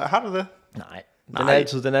 og har du det? Nej. Den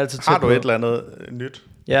er altid har du et eller andet nyt?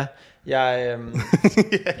 Ja, jeg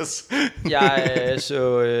Yes. jeg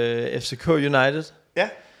så FCK United. Ja,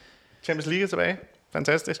 Champions League er tilbage.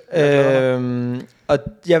 Fantastisk. Og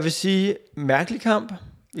jeg vil sige, mærkelig kamp.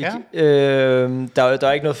 Ja. Der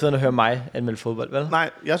er ikke noget fedt at høre mig anmelde fodbold, vel? Nej,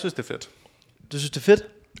 jeg synes, det er fedt. Du synes, det er fedt?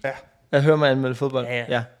 Ja. At høre mig anmelde fodbold?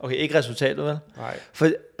 Ja. Okay, ikke resultatet, vel? Nej. For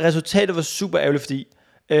resultatet var super ærgerligt, fordi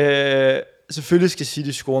selvfølgelig skal City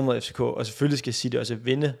score mod FCK, og selvfølgelig skal City også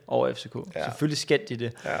vinde over FCK. Ja. Selvfølgelig skal de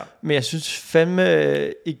det. Ja. Men jeg synes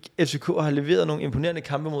fandme, FCK har leveret nogle imponerende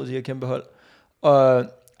kampe mod de her kæmpe hold. Og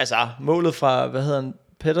altså, målet fra, hvad hedder han?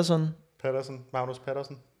 Magnus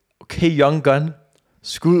Pedersen. Okay, young gun.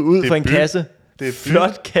 Skud ud fra en kasse. Det er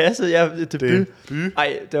flot kasse. Ja, debut.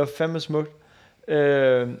 Ej, det var fandme smukt.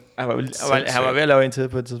 Han var ved at lave en til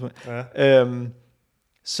på et tidspunkt. Ja.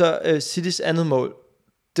 Så Citys andet mål,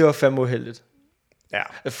 det var fandme uheldigt. Ja.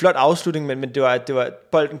 En flot afslutning, men det var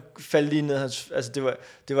bolden faldt lige ned. Altså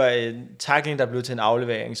det var en tackling, der blev til en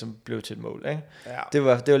aflevering, som blev til et mål. Ikke? Ja. Det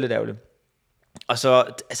var lidt ærgerligt. Og så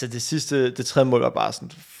altså det tredje mål var bare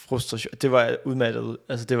sådan frustration. Det var udmattet ud.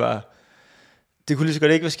 Altså det kunne lige så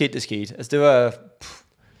godt ikke være sket, det skete. Altså det var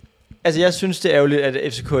altså jeg synes det er ærgerligt,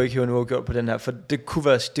 at FCK ikke hiver en uafgjort på den her, for det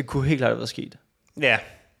kunne helt klart have været sket. Ja.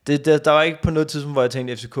 Der var ikke på noget tidspunkt, hvor jeg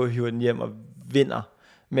tænkte, at FCK hiver den hjem og vinder.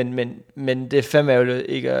 Men det er fandme ærgerligt,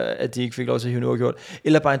 ikke, at de ikke fik lov til at hive en uafgjort.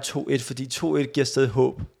 Eller bare en 2-1, fordi 2-1 giver stadig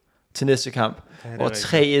håb til næste kamp. Ja, og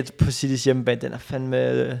 3-1 på Citys hjemmebane, den er fandme...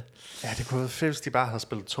 Ja, det kunne være fedt, hvis de bare havde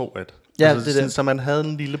spillet 2-1. Ja, altså, så man havde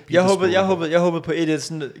en lille bitte jeg håbede på 1-1,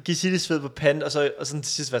 sådan, give City sved på panden, og sådan til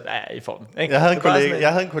sidst var I får den. Ikke? Jeg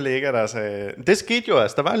havde en kollega, der sagde, det skete jo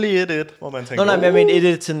altså, der var lige 1-1, hvor man tænkte... Nej, men jeg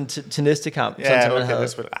mener 1-1 til næste kamp. Ja, sådan, okay, det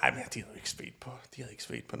spil. Ej, men de havde ikke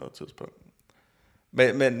svedt på noget tidspunkt.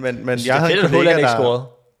 Men jeg havde en kollega, der... scorede.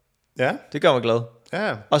 Ja. Det gør mig glad.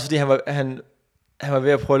 Ja. Også fordi han var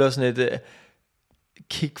ved at prøve at lave sådan et...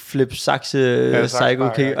 kickflip, psycho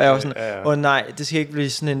kick, og jeg var sådan, nej, det skal ikke blive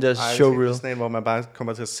sådan en der showreel. Det sådan en, hvor man bare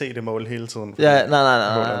kommer til at se det mål hele tiden. Ja,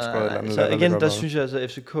 nej. Så igen, der synes jeg altså,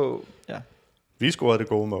 FCK, ja. Vi scorede det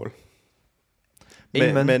gode mål.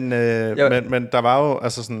 Men der var jo,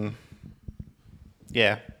 altså sådan,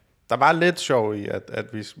 ja, der var lidt sjov i, at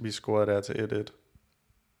vi scorede der til 1-1.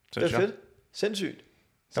 Det er fedt. Sindssygt.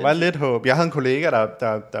 Der var lidt håb. Jeg havde en kollega,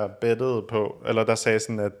 der bettede på, eller der sagde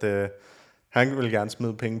sådan, at han ville gerne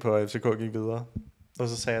smide penge på, at FCK gik videre. Og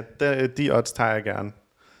så sagde jeg, de odds tager jeg gerne.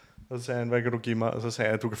 Og så sagde han, hvad kan du give mig? Og så sagde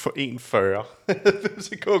jeg, at du kan få 1,40.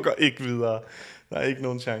 FCK går ikke videre. Der er ikke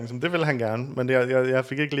nogen chance. Men det ville han gerne. Men jeg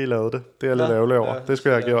fik ikke lige lavet det. Det er jeg lidt ærgerlig over. Det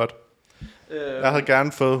skulle jeg have gjort. Jeg havde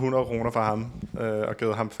gerne fået 100 kroner fra ham. Og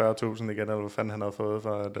givet ham 40.000 igen. Eller hvad fanden han havde fået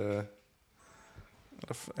for at...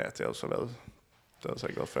 ja, det havde så været... Det havde så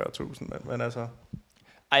ikke været 40.000. Men altså...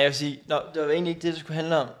 Ej, jeg vil sige... det var egentlig ikke det skulle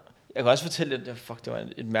handle om. Jeg kan også fortælle, at det var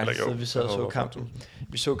et mærkeligt sted, vi sad og så kampen.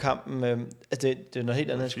 Vi så kampen, altså det er noget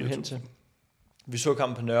helt andet, jeg skulle hen til. Vi så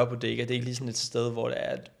kampen på Nørre Bodega. Det er ikke lige sådan et sted, hvor det er,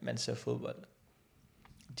 at man ser fodbold.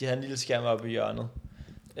 De havde en lille skærm oppe i hjørnet,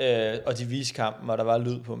 og de viste kampen, og der var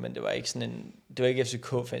lyd på, men det var ikke sådan en, det var ikke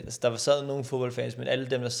FCK-fans. Altså, der sad nogle fodboldfans, men alle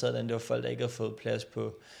dem, der sad derinde, det var folk, der ikke havde fået plads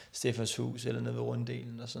på Stefans hus eller nede ved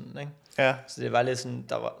runddelen og sådan, ikke? Ja. Så det var lidt sådan,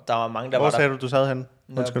 der var mange, der hvor var der... Hvor sagde du sad henne?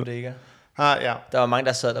 Nørre Bodega. Ja. Der var mange,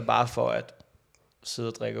 der sad der bare for at sidde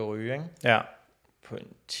og drikke og ryge, ikke? Ja. På en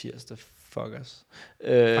tirsdag, fuckers.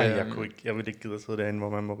 Jeg vil ikke gide at sidde derinde, hvor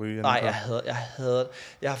man må ryge. Nej, jeg hader.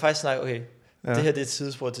 Jeg har faktisk snakket, okay, det her det er et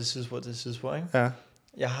sidespor, ikke? Ja.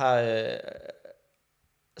 Jeg har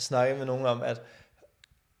snakket med nogen om, at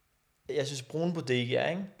jeg synes, brune bodegaer,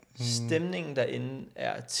 ikke? Stemningen derinde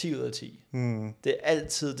er 10 ud af 10. Det er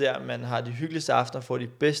altid der, man har de hyggeligste aftener, får de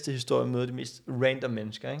bedste historier, møder de mest random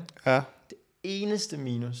mennesker, ikke? Ja. Det eneste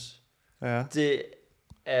minus, det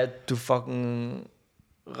er, at du fucking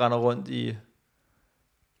render rundt i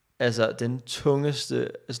altså den tungeste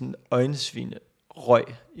sådan øjensvine røg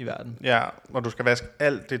i verden. Ja, og du skal vaske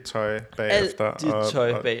alt dit tøj bagefter. Alt dit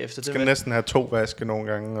tøj bagefter. Du skal næsten have 2 vaske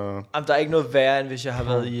nogle gange. Jamen, der er ikke noget værre, end hvis jeg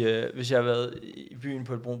har været i byen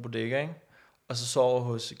på et brun bodega, ikke? Og så sover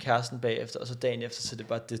hos kæresten bagefter, og så dagen efter, så det er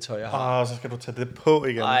bare det tøj, jeg har. Så skal du tage det på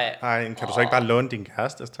igen. Ej, kan du så ikke bare låne din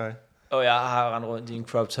kærestes tøj? Og jeg har rendt rundt i en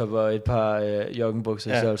crop top og et par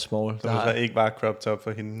joggingbukser, så small. Så du så ikke bare crop top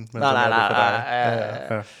for hende, men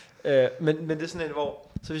nej. Men det er sådan en, hvor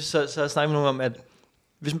så har jeg snakket med nogen om, at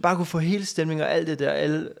hvis man bare kunne få hele stemningen og alt det der,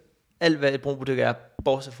 alt hvad et brun bodega er,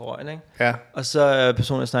 bortset for røgen, ikke? Ja. Og så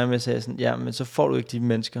personen jeg snakkede med sagde sådan, ja, men så får du ikke de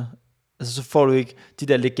mennesker. Altså så får du ikke de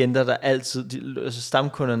der legender, der altid, altså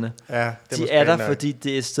stamkunderne, de er der, fordi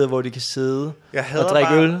det er et sted, hvor de kan sidde og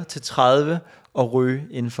drikke øl til 30 og ryge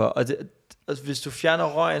indenfor. Og Altså, hvis du fjerner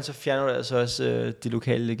røgen, så fjerner du altså også de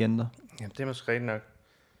lokale legender. Ja, det er måske rigtigt nok.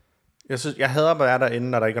 Jeg hader at være derinde,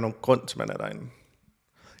 når der ikke er nogen grund til, man er derinde.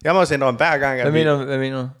 Jeg må også indrømme hver gang, at Hvad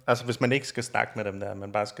mener du? Altså, hvis man ikke skal snakke med dem der,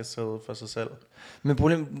 man bare skal sidde for sig selv. Men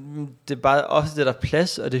problemet, det er bare ofte, det der er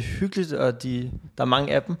plads, og det er hyggeligt, og der er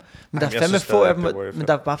mange af dem. Men der er fandme få af dem, men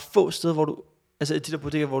der er bare få steder, hvor du... Altså, de der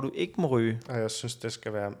bodegaer, hvor du ikke må ryge. Og jeg synes, det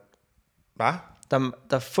skal være... Hvad? Der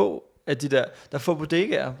er få af de der... Der er få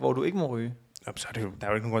bodegaer, hvor du ikke må ryge. Jamen, så er det jo, der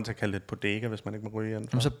er jo ikke nogen grund til at kalde det et bodega, hvis man ikke må ryge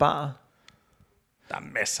indenfor. Jamen, så bare... Der er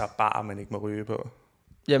masser af barer, man ikke må ryge på.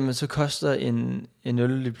 Jamen, så koster en øl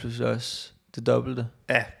lige pludselig også det dobbelte.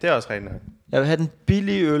 Ja, det er også rigtigt nok. Jeg vil have den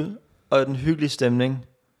billige øl, og den hyggelige stemning,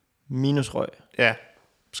 minus røg. Ja,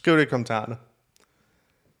 skriv det i kommentarerne.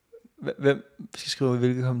 Hvem skal skrive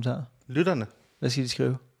hvilke kommentarer? Lytterne. Hvad skal de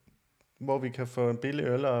skrive? Hvor vi kan få en billig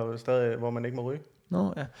øl, og stadig, hvor man ikke må ryge.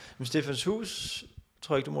 Nå, ja. Men Stefans Hus,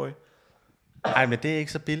 tror jeg ikke, du må ryge. Nej, men det er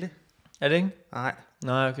ikke så billigt. Er det ikke? Nej.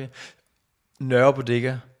 Nej, okay. Nørre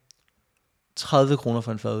Bodega. 30 kroner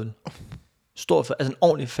for en fadøl. Altså en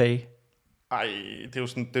ordentlig fag. Ej, det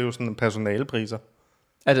er jo sådan en personalepriser.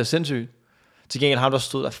 Er det sindssygt? Til gengæld ham, der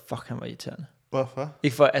stod der, fuck, han var irriterende. Hvorfor?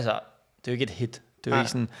 Ikke for, altså, det er jo ikke et hit. Det er jo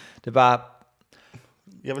ikke sådan, det er bare...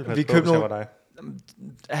 Jeg vil passe på, hvis jeg var dig.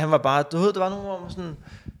 Han var bare, du ved, der var nogen, hvor man sådan...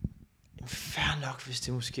 Fair nok, hvis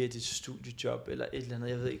det måske er dit studiejob, eller et eller andet.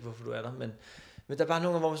 Jeg ved ikke, hvorfor du er der, men der er bare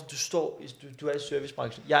nogle, hvor man sådan, du er i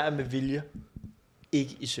servicebranchen. Jeg er med vilje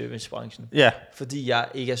ikke i servicebranchen. Ja. Fordi jeg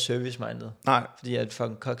ikke er service-minded. Nej. Fordi jeg er et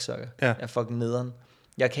fucking cocksucker. Ja. Jeg er fucking nederen.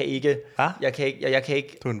 Jeg kan ikke... Hvad? Jeg kan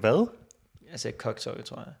ikke... Du er en hvad? Altså et cocksucker,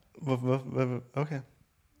 tror jeg. Okay.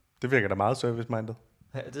 Det virker da meget service-minded.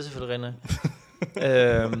 Ja, det er selvfølgelig rent.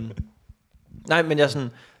 Nej, men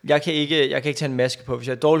jeg kan ikke tage en maske på. Hvis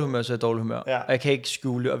jeg er i dårlig humør, så er jeg i dårlig humør. Ja. Og jeg kan ikke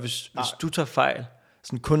skjule. Og hvis du tager fejl,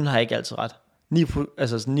 sådan kunden har ikke altid ret. 9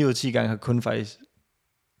 ud af 10 gange har kunden faktisk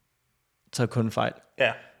taget kunden fejl.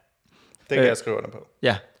 Ja, det kan jeg skrive under på.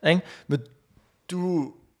 Ja, ikke? Men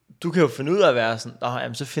du kan jo finde ud af at være sådan,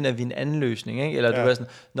 jamen, så finder vi en anden løsning, ikke? Eller du er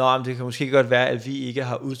sådan, men det kan måske godt være, at vi ikke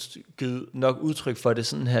har givet nok udtryk for det,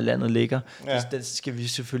 sådan her landet ligger. Ja. Det skal vi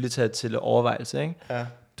selvfølgelig tage til overvejelse, ikke? Ja.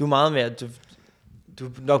 Du er meget mere, du er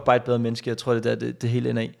nok bare et bedre menneske, jeg tror, det er det hele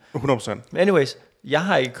ender i. 100%. Men anyways, jeg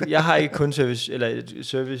har ikke kun service, eller et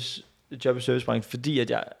job i servicebranchen, fordi at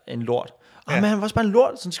jeg er en lort. Men han var også bare en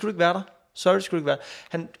lort, sådan skulle du ikke være der. Sorry, det skulle ikke være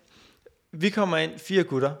der. Vi kommer ind, 4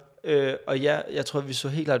 gutter, og jeg tror, vi så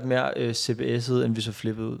helt klart mere CBS'et, end vi så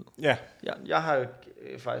flippet ud. Ja. Jeg har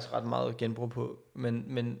faktisk ret meget genbrug på,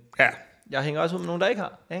 men jeg hænger også ud med nogen, der ikke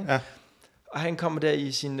har. Ikke? Ja. Og han kommer der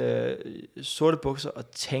i sine sorte bukser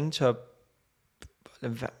og tanktop.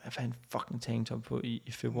 Hvad en fucking tanktop på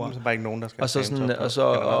i februar. Så bare ikke nogen, der skal og så sådan,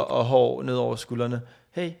 og hår ned over skuldrene.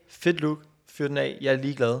 Hey, fedt look, fyr den af, jeg er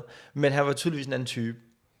ligeglad. Men han var tydeligvis en anden type.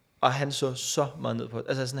 Og han så meget ned på det.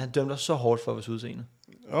 Altså sådan, han dømte så hårdt for vores udseende.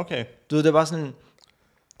 Okay. Du ved, det var sådan...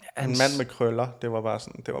 En mand med krøller, det var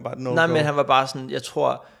bare no. Nej, men han var bare sådan, jeg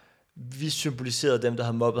tror, vi symboliserede dem, der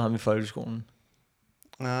havde mobbet ham i folkeskolen.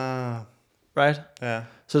 Right? Ja.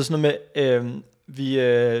 Så det er sådan noget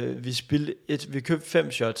med, vi spildte vi købte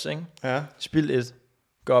 5 shots, ikke? Ja. Spildte 1,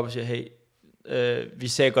 går op og siger, hey, vi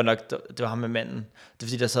sagde godt nok, det var ham med manden. Det er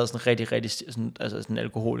fordi, der sad sådan rigtig, sådan, altså sådan en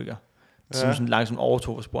alkoholiker. Som sådan langsomt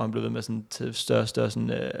overtog vores spor. Han blev ved med sådan til større sådan,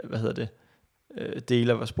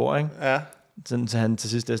 dele af vores spor, ikke? Ja. Sådan, så han til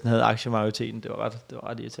sidst næsten havde aktiemajoriteten. Det var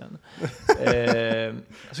ret irriterende.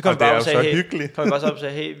 Så kom vi bare op og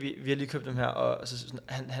sagde, hey, vi har lige købt dem her, og så sådan,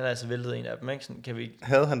 han har altså væltet en af dem, ikke? Sådan, kan vi ikke...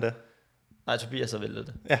 Havde han det? Nej, Tobias havde væltet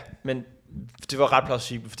det. Ja. Men det var ret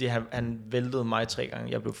plausibelt, fordi han væltede mig 3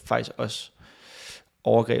 gange. Jeg blev faktisk også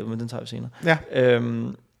overgrebet, men den tager vi senere. Ja.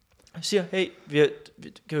 Jeg siger, hey, vi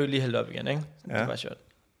kan jo lige hælde op igen, ikke? Ja. Det var shot.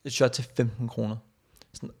 Et shot til 15 kroner.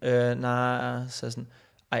 Sådan, nej, så sådan,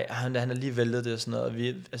 han har lige væltet det og sådan noget,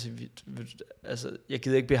 og jeg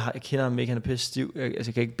gider ikke bede, jeg kender ham ikke, han er pisse stiv, jeg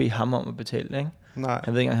kan ikke bede ham om at betale det, ikke? Nej.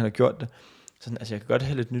 Han ved ikke engang, han har gjort det. Sådan, jeg kan godt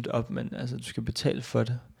hælde et nyt op, men du skal betale for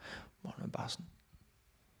det. Hvor man bare sådan,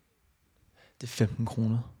 det er 15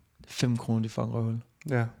 kroner. Det er 15 kroner, de fucking røvhul.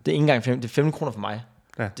 Ja. Det er ikke engang 15, det er 15 kroner for mig.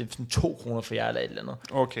 Ja. Det er sådan 2 kroner for jer eller et eller andet.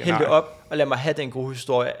 Okay, hæld det op, og lad mig have den gode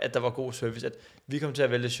historie, at der var god service, at vi kom til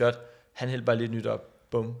at vælge et shot, han hældte bare lidt nyt op,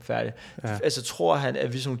 bum, færdig. Ja. Altså tror han,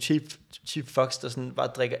 at vi er sådan nogle cheap fucks, der sådan bare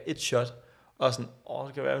drikker et shot, og sådan,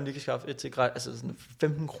 det kan være, at man lige kan skaffe et til grej, altså sådan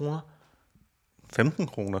 15 kroner. 15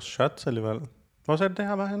 kroner shot alligevel. Hvor sagde det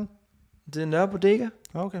her var henne? Det er Nørre Bodega.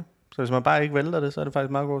 Okay, så hvis man bare ikke vælter det, så er det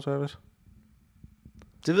faktisk meget god service.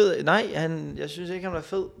 Det ved jeg, nej, jeg synes ikke, han er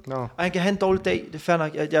fed. No. Og han kan have en dårlig dag, det er fair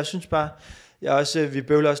nok. Jeg synes bare, vi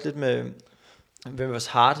bøvler også lidt med, Hvem var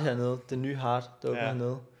hard hernede? Den nye hard, der åbner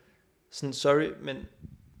hernede. Sådan, sorry, men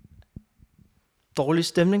dårlig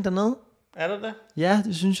stemning dernede. Er der det? Ja,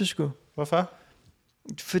 det synes jeg sgu. Hvorfor?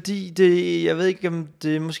 Fordi det, jeg ved ikke, om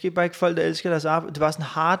det er måske bare ikke folk, der elsker deres arbejde. Det var sådan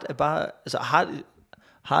hard, er bare, altså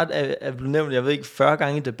hard er blevet nævnt, jeg ved ikke, 40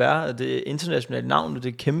 gange i det og det er internationalt navn, og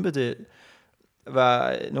det er kæmpe, det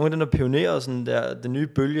var nogle af dem, der pionerede sådan der, den nye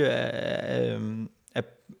bølge af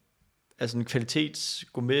sådan kvalitets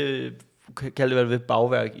gourmet, kalde det hvad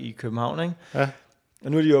bagværk i København, ikke? Ja.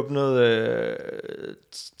 Og nu har de åbnet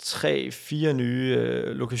 3-4 nye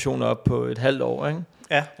lokationer op på et halvt år, ikke?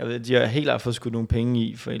 Ja. Jeg ved, de har helt klart fået skudt nogle penge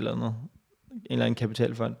i for en eller anden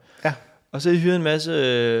kapitalfond. Ja. Og så har de hyret en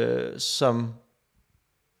masse, som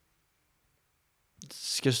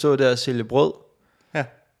skal stå der og sælge brød. Ja.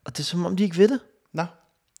 Og det er som om, de ikke ved det. Nå.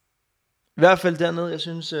 I hvert fald dernede, jeg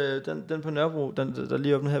synes, den på Nørrebro, der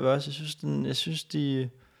lige åbnet her ved os, jeg synes, de er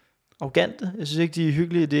arrogante. Jeg synes ikke, de er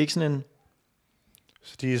hyggelige. Det er ikke sådan en...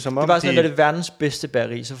 Så de er som om det er bare sådan, at det er verdens bedste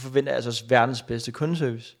bageri, så forventer jeg altså også verdens bedste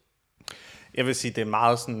kundeservice. Jeg vil sige, det er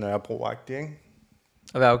meget sådan Nørrebro-agtigt, ikke?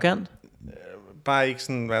 At være arrogant? Bare ikke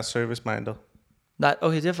sådan være service-minded. Nej,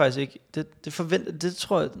 okay, det er faktisk ikke. Det forventer, det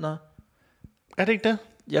tror jeg, nej. Er det ikke det?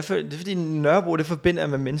 Jeg føler, det er fordi Nørrebro, det forbinder jeg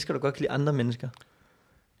med mennesker, der godt kan lide andre mennesker.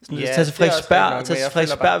 Sådan, Ja, tag til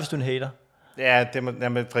Frederiksberg, bare... hvis du er en hater. Ja,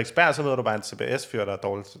 med Frederiksberg, så møder du bare en CBS-fyr, der er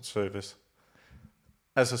dårlig service.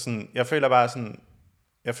 Altså sådan, jeg føler bare sådan...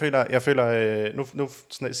 Jeg føler nu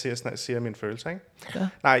siger jeg mine følelser, ikke? Ja.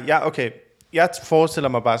 Nej, okay. Jeg forestiller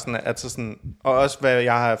mig bare sådan, at så sådan, og også hvad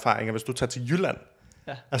jeg har erfaringer, hvis du tager til Jylland,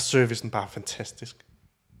 er servicen bare fantastisk.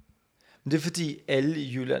 Men det er fordi alle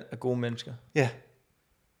i Jylland er gode mennesker. Ja,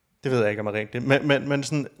 det ved jeg ikke om er rigtigt. Men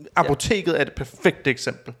sådan, apoteket er et perfekt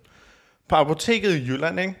eksempel. På apoteket i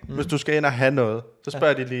Jylland, ikke? Hvis du skal ind og have noget, så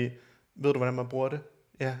spørger de lige, ved du hvordan man bruger det?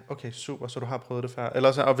 Ja, okay, super, så du har prøvet det før.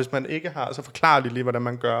 Ellers, og hvis man ikke har, så forklarer de lige, hvordan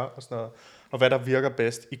man gør, og sådan noget. Og hvad der virker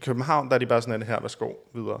bedst. I København, der er de bare sådan, her, værsgo,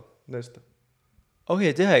 videre, næste.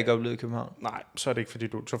 Okay, det har jeg ikke oplevet i København. Nej, så er det ikke, fordi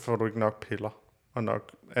så får du ikke nok piller, og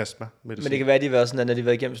nok astma medicin. Men det kan være, at de har været sådan, at når de har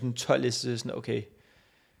været igennem sådan en 12-liste, sådan, okay,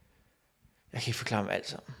 jeg kan ikke forklare mig alt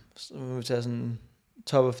sammen. Så må vi tage sådan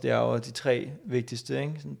top of the hour, de 3 vigtigste,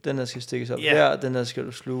 ikke? Sådan, den her skal stikkes op her, den her skal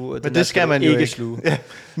du sluge, og men den det her skal man jo ikke sluge. Ja,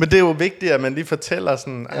 men det er jo vigtigt, at man lige fortæller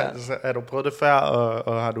sådan, altså, er du prøvet det før,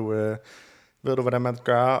 og har du, ved du, hvordan man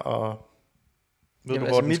gør, og ved du,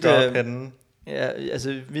 hvor den skal op henne? Ja,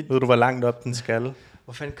 altså ved du, hvor langt op den skal?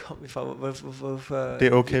 Hvor fanden kom vi fra? Hvorfor? Det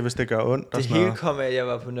er okay, hvis det gør ondt. Det hele kom af, at jeg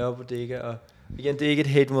var på Nørrebro Bodega, og igen, det er ikke et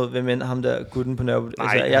hate mod, hvem end ham der gutten på Nørrebro. Nej,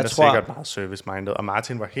 altså, jeg tror sikkert meget service-minded, og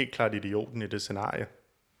Martin var helt klart idioten i det scenarie.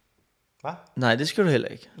 Hvad? Nej, det skal du heller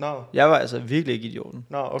ikke. No. Jeg var altså virkelig ikke idioten.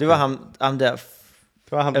 No, okay. Det var ham der.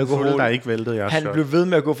 Det var ham fulde, der ikke væltede jeres Han shot. blev ved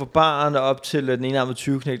med at gå fra baren og op til den enarmede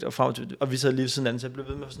 20-knægt og frem til, og vi sad lige ved siden anden, så jeg blev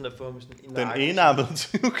ved med sådan at få ham sådan en den enarmede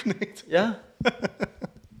 20-knægt? Ja.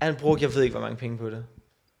 Han brugte, jeg ved ikke, hvor mange penge på det.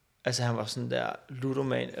 Altså han var sådan der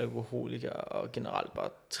ludoman, alkoholiker og generelt bare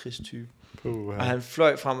trist type. Og han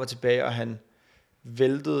fløj frem og tilbage, og han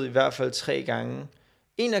væltede i hvert fald 3 gange.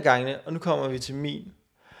 En af gangene, og nu kommer vi til min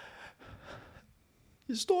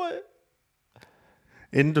historie.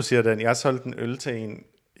 Inden du siger den, jeg solgte en øl til en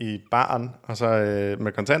i baren, og så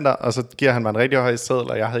med kontanter, og så giver han mig en rigtig høj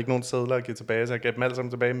seddel, og jeg havde ikke nogen sedler at give tilbage, så jeg gav dem alle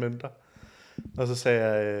sammen tilbage i mønter. Og så sagde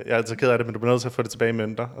jeg er altså ked af det, men du bliver nødt til at få det tilbage i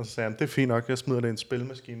mønter. Og så sagde han, det er fint nok, jeg smider det i en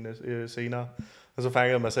spilmaskine senere. Og så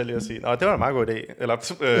fangede jeg mig selv i at sige, nå, det var en meget god idé. Eller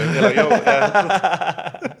jo, ja.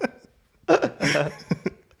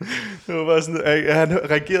 Det var bare sådan, han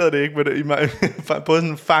reagerede det ikke, men både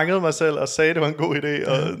sådan fangede mig selv og sagde, det var en god idé,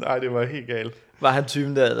 og nej, det var helt galt. Var han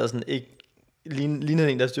typen der sådan ikke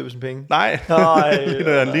lignede en, der styrer på sine penge? Nej,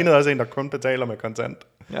 han lignede også en, der kun betaler med kontant.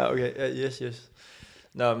 Ja, okay, ja, yes.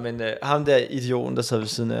 Nå, men ham der idioten, der sad ved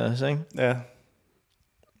siden af os, ikke? Ja.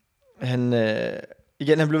 Han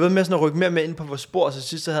blev ved med sådan at rykke mere med ind på vores spor, så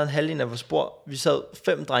sidst havde han halvdelen af vores spor. Vi sad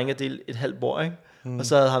 5 drenge og delte et halvt bord, ikke? Og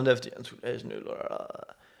så havde ham der, fordi han skulle have sådan øl.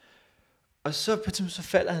 Og så på et så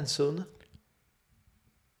falder han siddende.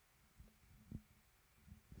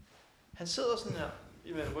 Han sidder sådan her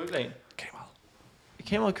i med en ryglæn.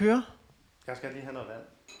 Kameraet kører. Jeg skal lige have noget vand.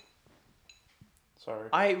 Sorry.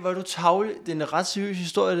 Ej, hvor er du tavlig. Det er en ret seriøs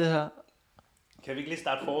historie, det her. Kan vi ikke lige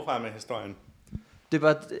starte forfra med historien? Det er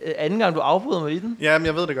bare anden gang, du afbryder mig i den. Jamen,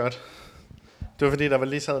 jeg ved det godt. Det var fordi, der var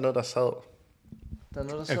lige sad noget, der sad. Der er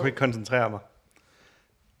noget, der jeg kunne ikke koncentrere mig.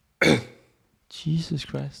 Jesus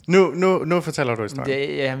Christ. Nu fortæller du historien.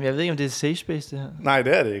 Jamen, jeg ved ikke, om det er safe space, det her. Nej,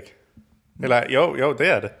 det er det ikke. Eller jo, det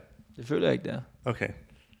er det. Det føler jeg ikke, det er. Okay,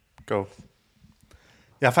 go.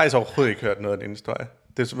 Jeg har faktisk overhovedet ikke hørt noget af din historie.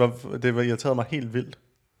 Det var irriteret mig helt vildt.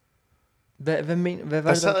 Hvad var der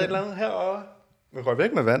det? sad et eller andet herovre. Vi røg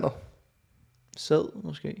væk med vandet. Sæd,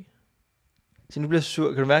 måske. Så nu bliver jeg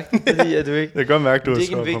sur. Kan du mærke det? Fordi, at du ikke... Jeg kan godt mærke, du er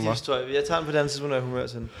sur på mig. Det er ikke en vigtig historie. Jeg tager den på det andet tidspunkt, når jeg er humør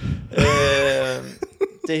til den.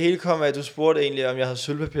 Det hele kom af, at du spurgte egentlig, om jeg havde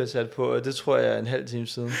sølvpapir sat på, og det tror jeg er en halv time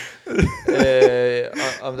siden.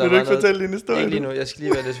 Om der vil du ikke fortælle din historie? Ikke lige nu, jeg skal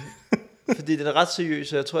lige være lidt... Fordi den er ret seriøs,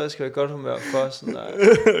 så jeg tror, jeg skal være i godt humør for sådan at...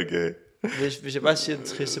 Okay. Hvis jeg bare siger den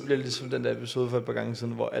trist, så bliver det ligesom den der episode for et par gange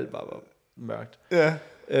siden, hvor alt bare var mørkt. Ja.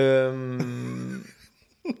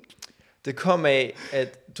 Det kom af,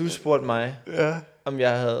 at du spurgte mig, om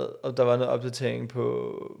der var noget opdatering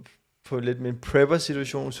på lidt min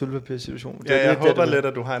prepper-situation, sølvpapir-situation. Jeg håber lidt,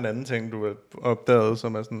 at du har en anden ting, du har opdaget,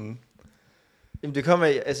 som er sådan... Jamen det kom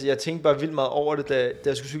af, altså jeg tænkte bare vildt meget over det, da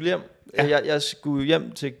jeg skulle cykle hjem. Ja. Jeg skulle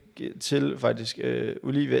hjem til faktisk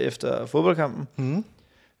Olivia efter fodboldkampen,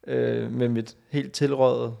 med mit helt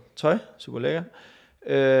tilrådede tøj, super lækker.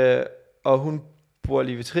 Og hun bor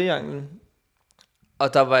lige ved Trianglen,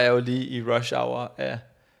 og der var jeg jo lige i rush hour af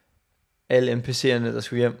alle NPC'erne, der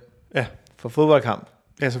skulle hjem for fodboldkamp.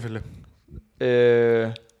 Ja, selvfølgelig.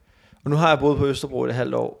 Og nu har jeg boet på Østerbro et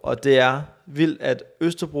halvt år, og det er vildt, at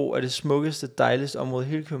Østerbro er det smukkeste, dejligste område i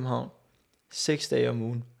hele København. 6 dage om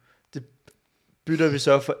ugen. Det bytter vi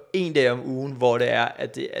så for 1 dag om ugen, hvor det er,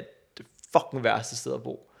 at det er det fucking værste sted at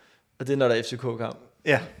bo. Og det er, når der er FCK-kamp.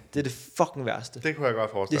 Ja. Det er det fucking værste. Det kunne jeg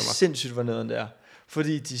godt forestille mig. Det er sindssygt, hvor nederen det er.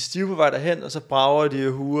 Fordi de er stive på vej derhen, og så brager de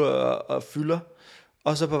huer og fylder.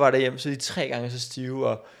 Og så på vej derhjem, så er de 3 gange så stive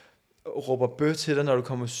og råber bøh til dig, når du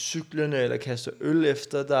kommer cyklerne, eller kaster øl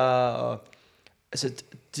efter dig. Og, altså,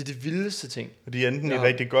 det er det vildeste ting. Og de er enten i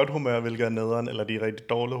rigtig godt humør, hvilket er nederen, eller de er i rigtig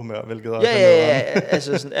dårligt humør, hvilket også er nederen. Ja,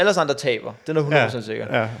 altså sådan, alle andre taber. Det er 100% sikkert.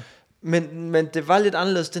 Ja. Men det var lidt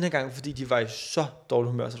anderledes den her gang, fordi de var i så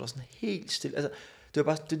dårligt humør, så det var sådan helt stille. Altså, det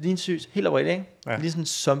var bare, det lignede sygt, helt oprigtigt, ikke? Ja. Lige sådan en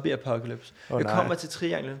zombie-apocalypse. Jeg kommer til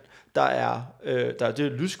Trianglen, der er det er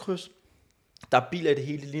et lyskryds, der er biler i det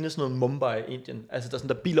hele, det ligner sådan noget Mumbai i Indien. Altså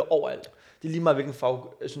der er biler overalt. Det er lige meget hvilken farve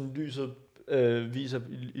sådan lyset viser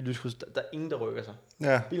i lyskryds. Der er ingen, der rykker sig.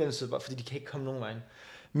 Ja. Bilerne sidder bare, fordi de kan ikke komme nogen vej.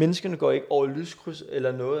 Menneskerne går ikke over lyskryds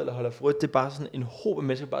eller noget, eller holder for rødt. Det er bare sådan en håb af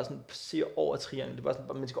mennesker, bare sådan passerer over Trianglen. Det er bare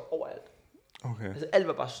sådan, mennesker overalt. Okay. Altså alt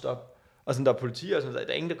var bare stop. Og sådan der er politi og sådan, der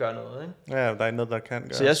er ingen, der gør noget, ikke? Ja, der er ikke noget, der kan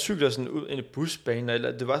gøre. Så jeg cykler sådan ud ind i busbanen,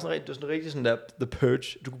 eller det var sådan rigtig sådan der, The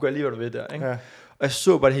Purge. Du kunne gøre lige, hvad du ved der, ikke? Ja. Og jeg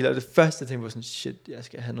så bare det hele, og det første, jeg tænkte var sådan, shit, jeg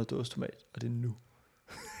skal have noget dåsetomat, og det er nu.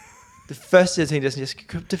 Det første, jeg tænkte, jeg skal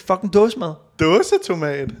købe det fucking dåsemad.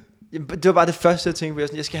 Dåsetomat? Jamen, det var bare det første, jeg tænkte,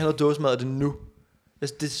 jeg skal have noget dåsemad, og det er nu.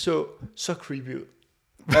 Det så creepy ud.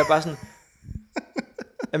 Og jeg er bare sådan,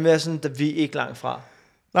 jamen jeg er sådan, vi er ikke langt fra.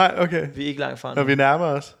 Nej, okay. Vi er ikke langt fra. Når vi nærmer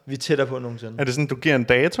os. Vi er tættere på nogensinde. Er det sådan, du giver en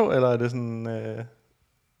dato, eller er det sådan,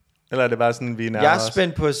 eller er det bare sådan, vi nærmer os? Jeg er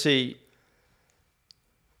spændt på at se.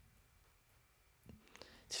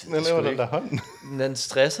 Den laver den der hånden. Den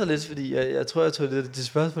stresser lidt, fordi jeg tror, jeg tog det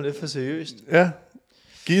spørgsmål lidt for seriøst. Ja.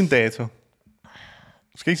 Giv en dato.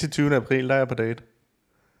 Du skal ikke sige 20. april, der er jeg på date.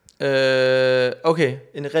 Okay,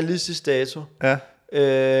 en realistisk dato. Ja.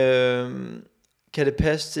 Kan det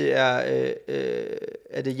passe, det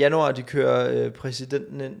er det januar, de kører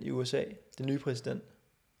præsidenten ind i USA? Den nye præsident.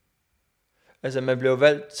 Altså, man bliver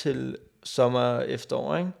valgt til sommer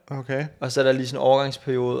efterår, ikke? Okay. Og så er der lige sådan en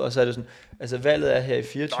overgangsperiode, og så er det sådan, altså valget er her i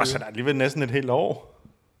 24. Nå, så der er alligevel næsten et helt år.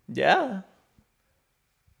 Ja.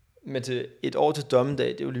 Men til et år til dommedag,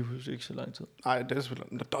 det er jo lige pludselig ikke så lang tid. Nej, det er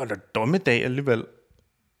selvfølgelig. Der er dommedag alligevel.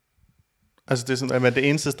 Altså, det er sådan, at det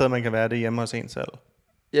eneste sted, man kan være, det er hjemme hos en selv.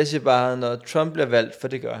 Jeg siger bare, når Trump bliver valgt, for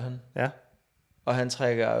det gør han. Ja. Og han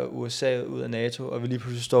trækker USA ud af NATO, og vi lige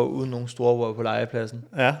pludselig står uden nogen storebror på legepladsen.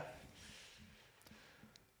 Ja.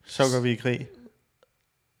 Så går vi i krig.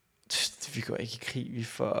 Vi går ikke i krig, vi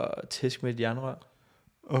får tæsk med et jernrør.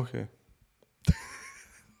 Okay.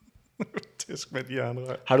 Tæsk med et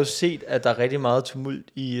jernrør. Har du set, at der er rigtig meget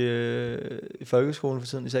tumult i folkeskolen for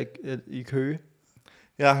tiden, især i Køge?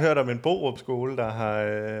 Jeg har hørt om en Borup skole, der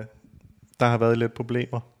har været lidt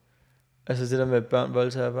problemer. Altså det der med børn,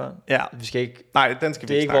 voldtager børn? Ja. Vi skal ikke. Nej, den skal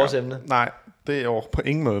vi ikke. Det er ikke vores emne. Nej, det er jo på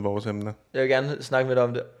ingen måde vores emne. Jeg vil gerne snakke med dig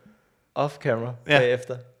om det off camera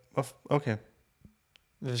bagefter. Okay.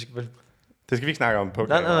 Det skal vi ikke snakke om på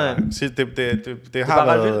camera. Nej. Det har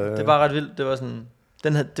været ret vildt. Det var ret vildt. Det var sådan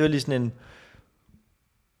det var lige sådan en.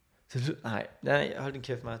 Nej, hold din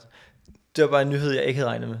kæft, Martin. Det var bare en nyhed, jeg ikke havde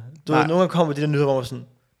regnet med. Du ved, nogle gange kommer de der nyheder, hvor man sådan,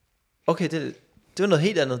 okay, det var noget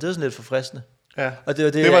helt andet. Det var sådan lidt forfriskende. Ja. Og det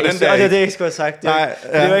var det, jeg ikke skulle have sagt. Det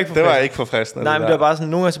var ikke forfriskende. Nej, men det var bare sådan,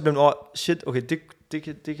 nogle gange så blev man over, shit, okay, det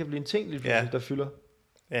kan blive en ting lige pludselig, der fylder.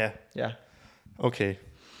 Ja. Okay.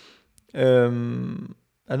 Er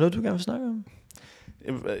der noget, du gerne vil snakke om?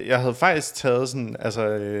 Jeg havde faktisk taget sådan,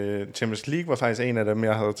 altså Champions League var faktisk en af dem,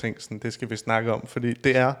 jeg havde tænkt sådan, det skal vi snakke om, fordi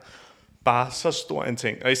det er bare så stor en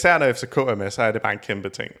ting. Og især når FCK er med, så er det bare en kæmpe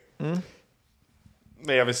ting.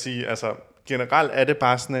 Men jeg vil sige, altså generelt er det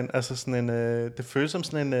bare sådan en, altså sådan en, det føles som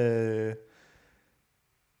sådan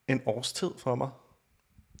en årstid for mig.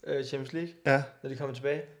 Champions League? Ja. Når de kommer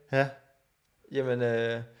tilbage? Ja. Jamen,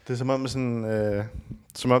 det er som om sådan,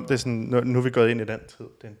 som om det er sådan, nu er vi gået ind i den tid.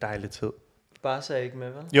 Det er en dejlig tid. Barca er ikke med,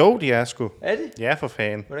 vel? Jo, de er sgu. Er de? Ja, for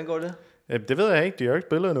fan. Hvordan går det? Det ved jeg ikke, de har jo ikke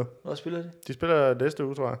spillet endnu. Hvor spiller de? De spiller næste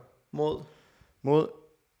uge, tror jeg. Mod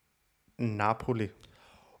Napoli.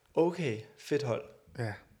 Okay, fedt hold.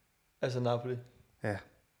 Ja. Altså Napoli. Ja.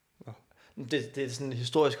 Det er sådan et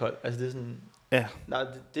historisk hold. Altså det er sådan... Ja. Nej,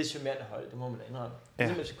 det er charmerende hold, det må man da indrømme. Ja.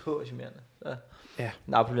 Det er FCK er charmerende. Så. Ja.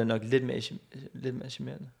 Napoli er nok lidt mere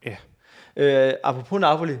charmerende. Ja. Apropos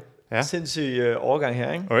Napoli. Ja. Sindssyg overgang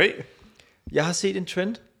her, ikke? Okay. Jeg har set en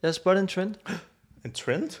trend. Jeg har spottet en trend. En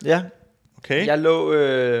trend? Ja. Okay. Jeg lå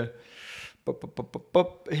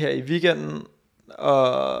her i weekenden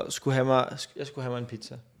og skulle have mig en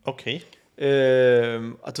pizza. Okay.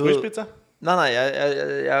 Og du ved, pizza? Nej,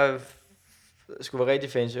 jeg skulle være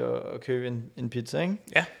rigtig fancy og købe en pizza, ikke?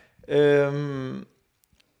 Ja.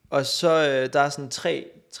 Og så der er sådan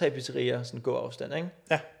tre pizzerier, sådan god afstand, ikke?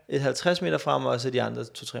 Ja. Et 50 meter frem, og så de andre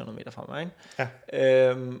 200-300 meter frem, ikke? Ja.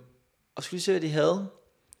 Og skulle lige se, hvad de havde.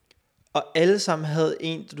 Og alle sammen havde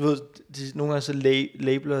en, du ved, nogle gange så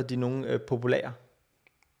labeler de nogle populære.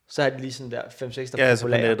 Så har de lige sådan der 5-6 der populære. Ja, så på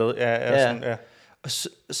nettet. Ja. Sådan, ja. Og så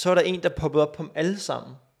var der en, der poppede op på dem alle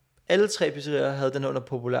sammen. Alle tre pizzerier havde den under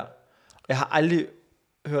populær. Jeg har aldrig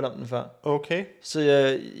hørt om den før. Okay. Så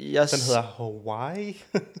jeg den hedder Hawaii.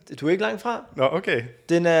 Du er ikke langt fra. Nå, okay.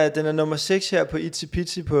 Den er nummer 6 her på Itzy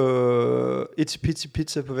Pizza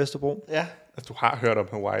på Vesterbro. Ja, altså du har hørt om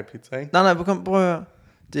Hawaii pizza, ikke? Nej, prøv at høre.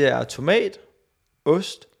 Det er tomat,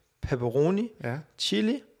 ost, pepperoni,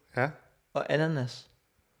 chili og ananas.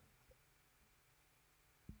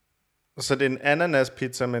 Så det er en ananas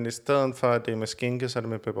pizza, men i stedet for at det er med skinke, så er det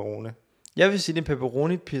med pepperoni. Jeg vil sige, det er en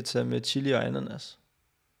pepperoni pizza med chili og ananas.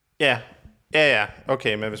 Ja.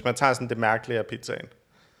 Okay, men hvis man tager sådan det mærkelige af pizzaen.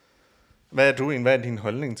 Hvad er din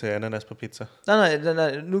holdning til ananas på pizza? Nej.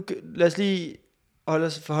 Nu lad os lige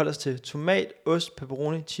forholde os til tomat, ost,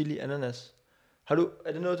 pepperoni, chili, ananas. Er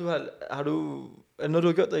det noget, du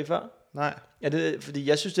har gjort der i før? Nej. Er det, fordi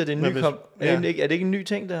jeg synes, det er en ny er det ikke en ny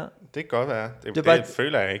ting, det her? Det kan godt være. Det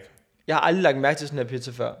føler jeg ikke. Jeg har aldrig lagt mærke til sådan her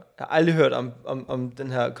pizza før. Jeg har aldrig hørt om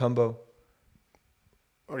den her combo.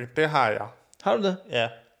 Okay, det har jeg. Har du det? Ja.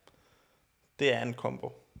 Det er en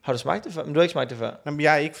combo. Har du smagt det før? Men du har ikke smagt det før. Jamen,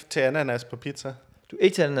 jeg er ikke til ananas på pizza. Du er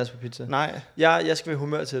ikke til ananas på pizza? Nej. Jeg skal være i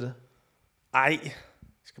humør til det. Ej, jeg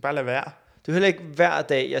skal bare lade være. Det er heller ikke hver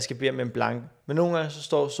dag, jeg skal bede med en blank. Men nogle gange så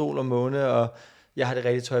står sol og måne, og jeg har det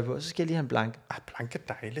rigtige tøj på, og så skal jeg lige have en blank. Blank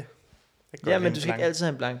er dejlig. Ja, men du skal ikke altid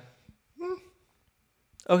have en blank.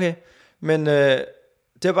 Okay, men det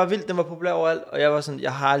var bare vildt, den var populær overalt, og jeg var sådan,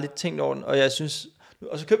 jeg har lidt tænkt over den, og jeg synes,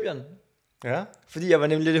 og så købte jeg den. Ja. Fordi jeg var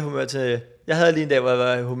nemlig lidt i humør til, jeg havde lige en dag, hvor jeg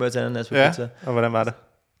var i humør til ananas på pizza. Og hvordan var det?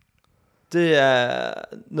 Det er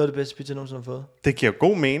noget af det bedste pizza, jeg nogensinde har fået. Det giver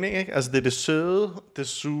god mening, ikke? Altså det er det søde, det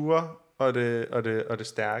sure og det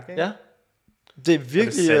stærke, ikke? Ja. Det er virkelig... Og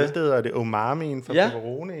det saltede, og det umamien fra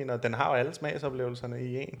pepperonien, og den har jo alle smagsoplevelserne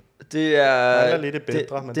i en. Det er lidt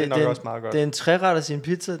bedre, men det er nok også meget godt. Det er en træretter sin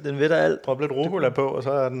pizza, den ved der alt. Drop lidt rucola på, og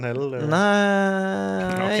så er den halve...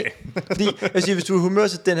 Nej. Okay. Fordi, jeg siger, hvis du er humør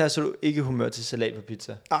til den her, så er du ikke humør til salat på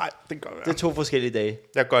pizza. Nej, det kan godt være. Det er 2 forskellige dage.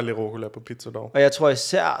 Jeg kan godt lide rucola på pizza dog. Og jeg tror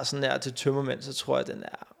især sådan her til tømmermænd, så tror jeg, den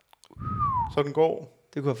er... Så er den god.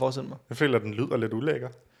 Det kunne jeg forestille mig. Jeg føler, at den lyder lidt ulækker.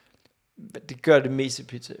 Det gør det meste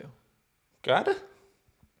pizza jo. Gør det?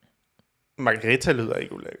 Margarita lyder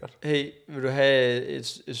ikke ulækkert. Hey, vil du have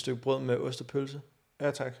et stykke brød med ost og pølse?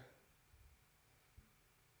 Ja, tak.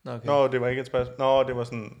 Okay. Nå, det var ikke et spørgsmål. Nå, det var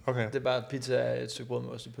sådan, okay. Det er bare pizza er et stykke brød med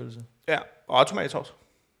ost og pølse. Ja, og tomatsauce.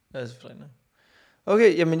 Ja, det er selvfølgelig.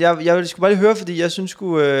 Okay, jamen jeg skulle bare lige høre, fordi jeg synes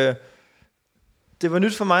det var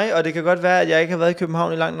nyt for mig, og det kan godt være, at jeg ikke har været i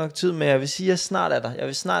København i lang nok tid, men jeg vil sige, at jeg snart er der. Jeg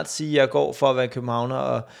vil snart sige, at jeg går for at være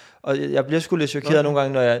københavner, og jeg bliver sgu lidt chokeret nogle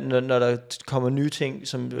gange, når der kommer nye ting,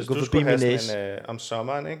 som går forbi min næse. Om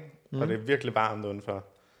sommeren, ikke? Og det er virkelig varmt udenfor.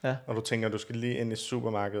 Ja. Og du tænker, at du skal lige ind i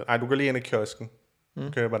supermarkedet. Ej, du går lige ind i kiosken.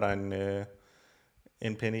 Køber dig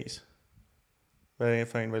en penis. Hvad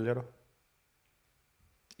for en vælger du?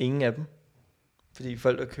 Ingen af dem. Fordi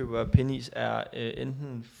folk, der køber penis, er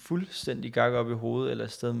enten fuldstændig gak op i hovedet, eller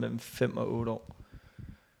et sted mellem 5 og 8 år.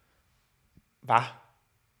 Hvad?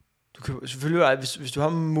 Du køber, selvfølgelig, hvis du har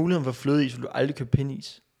muligheden for flødeis, vil du aldrig købe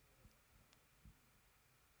pindis.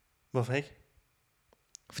 Hvorfor ikke?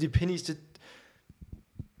 Fordi pindis,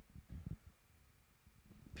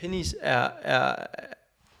 Penis er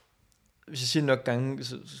hvis jeg siger nok gange,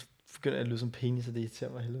 så begynder jeg at lyde som penis, og det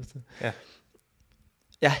irriterer mig helvede til. Ja.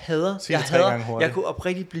 Jeg kunne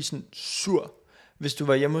oprigtigt blive sådan sur, hvis du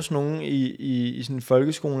var hjemme hos nogen i sådan en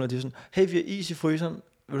folkeskole, og de var sådan, hey, vi har is i fryseren,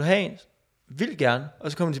 vil du have en? Vil gerne.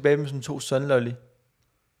 Og så kommer de tilbage med sådan 2 sunlolly.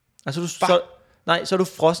 Altså, så har du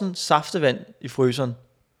frossen saftevand i fryseren.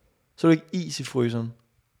 Så har du ikke is i fryseren.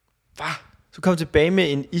 Hvad? Så kom tilbage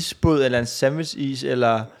med en isbåd, eller en sandwich-is,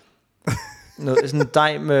 eller noget, sådan en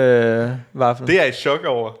dej med vaffel. Det er jeg i chok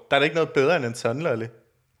over. Der er da ikke noget bedre end en sunlolly.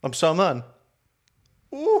 Om sommeren.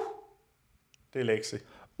 Det er lektie.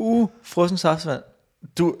 Frossen saftevand.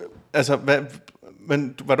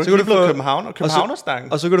 Var du ikke blevet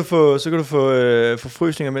københavnerstang? Og så kan du få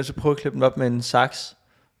forfrysninger med, så prøve at klippe den op med en saks,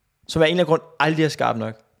 som af en eller anden grund aldrig er skarp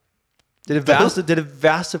nok. Det er det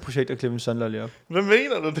værste projekt at klippe en sunlolly op. Hvad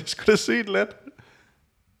mener du? Det skulle da se let.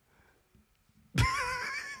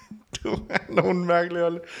 Du er nogen mærkelig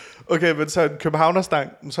Olle. Okay, men så en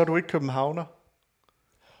københavnerstang, så er du ikke københavner.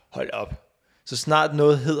 Hold op. Så snart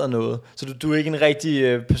noget hedder noget. Så du er ikke en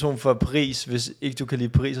rigtig person for Paris, hvis ikke du kan lide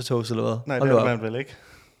Paris og toast eller hvad? Nej, det er man vel ikke.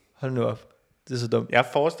 Hold nu op. Det er så dumt. Jeg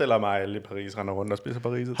forestiller mig, at alle i Paris render rundt og spiser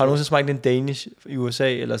Paris. Har du nogensinde smagt en Danish i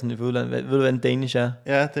USA eller sådan i udlandet? Ved du, hvad en Danish er?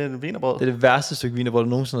 Ja, det er en wienerbrød. Det er det værste stykke wienerbrød, du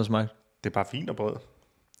nogensinde har smagt. Det er bare wienerbrød.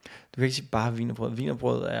 Du kan ikke sige bare wienerbrød.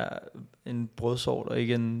 Wienerbrød er en brødsort og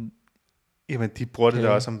ikke en... Jamen, de bruger det der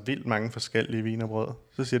også som vildt mange forskellige wienerbrød.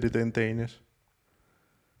 Så siger det er en Danish.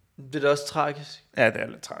 Det er da også tragisk. Ja, det er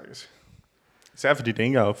lidt tragisk. Især fordi det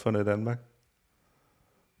ikke er opfundet i Danmark.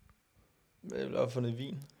 Det er opfundet i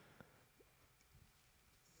Wien.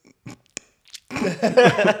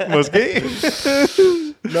 Måske.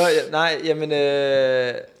 Jamen...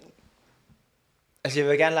 altså, jeg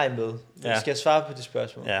vil gerne lege med. Ja. Skal jeg svare på det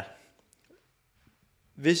spørgsmål? Ja.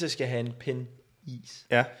 Hvis jeg skal have en pind is.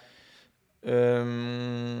 Ja.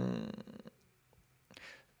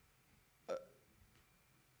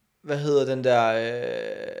 Hvad hedder den der... det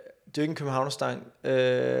er jo ikke en københavnerstang.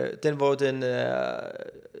 Den, hvor den er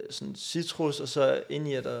sådan citrus, og så ind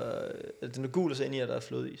i, den er gul, og så ind i, der er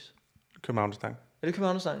flødeis. Københavnerstang. Er det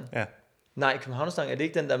københavnerstangen? Ja. Nej, københavnerstang, er det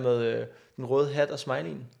ikke den der med den røde hat og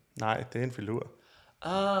smileyen? Nej, det er en filur.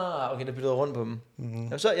 Okay, der bytter rundt på dem. Mm-hmm.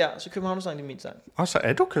 Jamen, så københavnerstang, det er min sang. Og så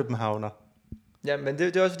er du københavner. Ja, men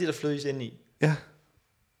det er også fordi, der er flødeis ind i. Ja.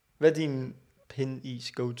 Hvad er din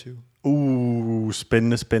pindis go-to?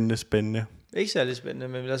 Spændende. Ikke særlig spændende,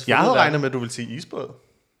 men lad os jeg havde regnet med, at du ville sige isbåd.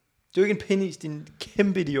 Det er jo ikke en pindis, din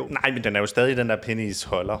kæmpe idiot. Nej, men den er jo stadig den der pindis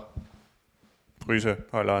holder.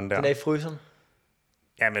 Fryseholderen der. Den er i fryseren.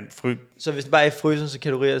 Ja, men så hvis den bare er i fryseren, så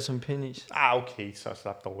kategoriserer det som pindis. Okay, så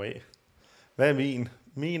slap dig af. Hvad er min?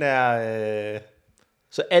 Min er...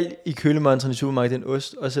 Så alt i kølemontren i supermarkedet er en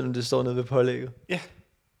ost, også selvom det står nede ved pålægget?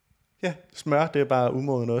 Ja, smør, det er bare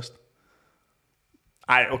umoden ost.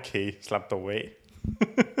 Ej, okay, slap dig af.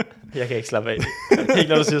 Jeg kan ikke slappe af. Ikke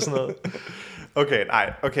når du siger sådan noget.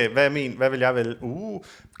 Okay, hvad er min? Hvad vil jeg vælge?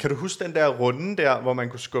 Kan du huske den der runde der, hvor man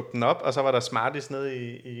kunne skubbe den op, og så var der Smarties nede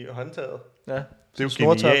i håndtaget? Ja. Det er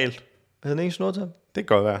jo genialt. Er den ikke snortop? Det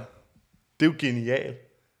kan godt være. Det er jo genialt.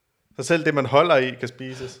 Så selv det, man holder i, kan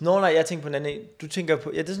spises. Nej, jeg tænker på en anden en. Du tænker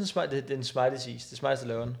på... Ja, det er sådan smart, det er en Smarties is. Det er smarteste,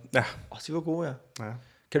 der laver den. Ja. De var gode, ja.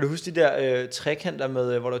 Kan du huske de der trekanter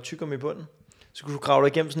med, hvor der er tyggegummi i bunden? Så kunne du grave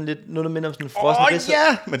dig igennem sådan lidt, noget der minder om sådan en frossen ridse.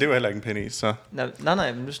 Ja! Men det var heller ikke en penis, så.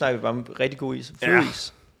 Nej, men nu snakker vi bare om rigtig god is.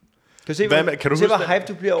 Flødeis. Kan du se, hvor hype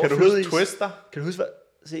du bliver over flødeis? Kan du huske Twister? Kan du huske, hvad?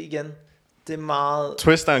 Se igen. Det er meget...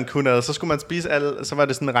 Twisteren kunne have. Så skulle man spise så var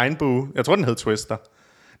det sådan en regnbue. Jeg tror, den hed Twister.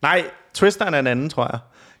 Nej, Twisteren er en anden, tror jeg.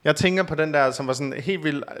 Jeg tænker på den der, som var sådan helt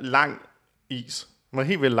vildt lang is. Den var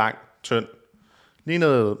helt vildt lang, tynd. Lige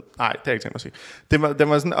noget... Nej, det har jeg ikke tænkt mig at sige. Det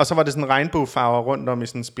var sådan, og så var det sådan regnbuefarver rundt om i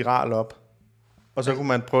sådan en spiral op. Og så kunne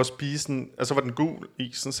man prøve at spise den, og så var den gul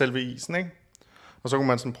isen, selve isen, ikke? Og så kunne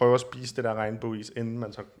man sådan prøve at spise det der regnbueis, inden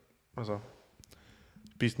man så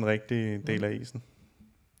spiste den rigtige del af isen.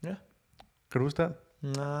 Ja. Kan du huske det?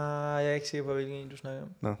 Nej, jeg er ikke sikker på, hvilken en du snakker om.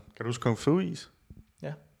 Nå, kan du huske kung fu-is?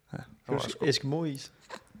 Ja. Kan du huske Eskimo-is?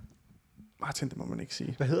 Martin, det må man ikke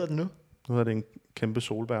sige. Hvad hedder den nu? Nu hedder det en kæmpe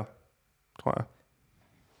solbær, tror jeg.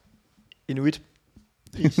 Inuit.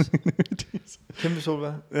 Is. Kæmpe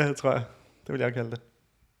solbær. Ja, det tror jeg. Det vil jeg kalde det.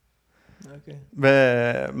 Okay.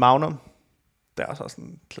 Hvad Magnum? Det er også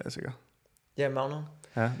en klassiker. Ja, Magnum.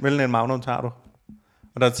 Ja, hvilken en Magnum tager du?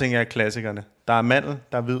 Og der tænker jeg klassikerne. Der er mandel,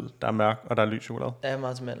 der er hvid, der er mørk, og der er lys chokolade. Ja,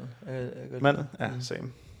 meget til mandel. Mandel? Ja,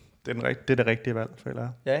 same. Det er det rigtige valg, føler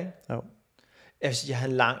jeg. Ja, ikke? Jo. Jeg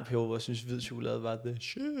havde en lang periode, hvor jeg synes, hvid chokolade var the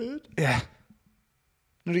shit. Ja.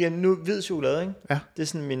 Nu hvid chokolade, ikke? Ja. Det er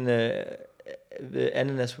sådan min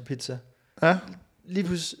ananas på pizza. Ja. Lige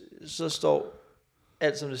pludselig så står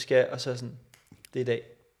alt, som det skal, og så er sådan, det er i dag.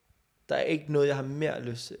 Der er ikke noget, jeg har mere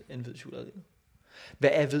lyst til, end hvid chokolade. Hvad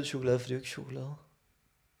er hvid chokolade? For det er jo ikke chokolade.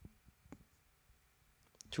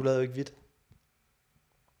 Chokolade er jo ikke hvidt.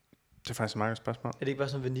 Det er faktisk et mange spørgsmål. Er det ikke bare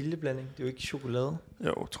sådan en vaniljeblanding? Det er jo ikke chokolade.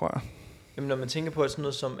 Jo, tror jeg. Jamen når man tænker på sådan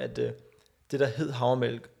noget som, at det der hed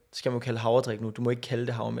havremælk, skal man jo kalde havredrik nu. Du må ikke kalde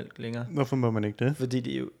det havremælk længere. Hvorfor må man ikke det? Fordi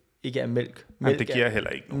det jo ikke er mælk. Jamen, det giver heller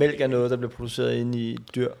ikke nogen. Mælk er noget, der bliver produceret inde i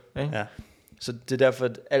dyr. Ikke? Ja. Så det er derfor,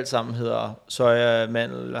 at alt sammen hedder soja,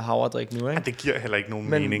 mandel og havredrik nu. Ikke? Ja, det giver heller ikke nogen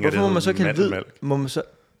Men mening. hvorfor må man så kalde hvid? Må man så...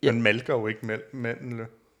 Ja. Man malker jo ikke mandel.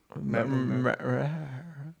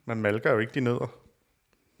 Man malker jo ikke de nødder.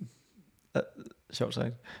 Sjovt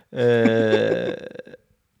sagt.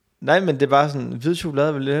 Nej, men det er bare sådan, hvid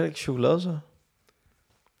chokolade, vil det ikke chokolade så?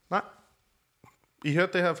 Nej. I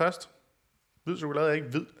hørte det her først. Hvid chokolade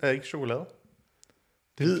er ikke chokolade.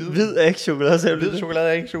 Hvid er ikke chokolade, så hvid chokolade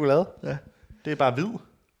er ikke chokolade. Ja. Det er bare hvid.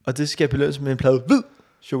 Og det skal belønnes med en plade hvid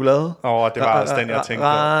chokolade. Det var også den, jeg tænkte på.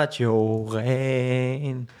 Radio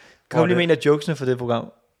Ren. Kom lige med en af jokesene for det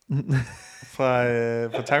program.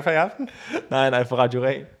 fra Tak for i aften? Nej, fra Radio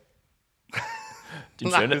Ren.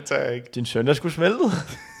 Det tager jeg ikke. Din søn er sgu smeltet.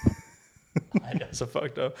 Nej, det er så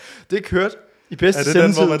fucked up. Det er kørt i bedste sendetid. Er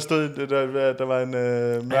det den, hvor man stod, der var en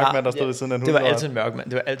mørk mand, der stod ved siden af en hund? Det var altid en mørk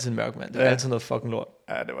mand. Det var altid noget fucking lort.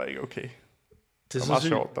 Ja, det var ikke okay. Det var meget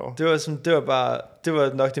sjovt dog. Det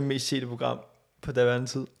var nok det mest sete program på daværende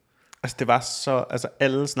tid. Altså det var så,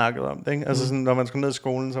 alle snakkede om det, ikke? Altså sådan, når man skulle ned i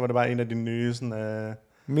skolen, så var det bare en af de nye sådan...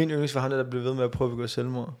 Min yndlings var ham, der blev ved med at prøve at begå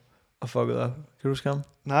selvmord og fucket op. Kan du huske ham?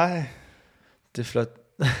 Nej. Det er flot.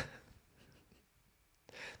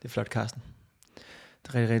 Det er flot, Carsten. Det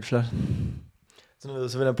er rigtig, rigtig flot.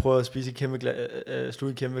 Så vil han prøve at spise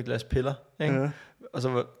sluge et kæmpe glas piller, ikke? Ja. Og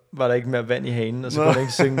så var der ikke mere vand i hanen, og så kunne han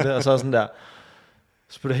ikke synge det, og så sådan der,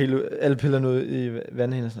 spytter alle pillerne ud i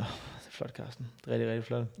vandhanen, og sådan, det er flot, Carsten. Det er rigtig, rigtig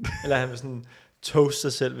flot. Eller han vil sådan toast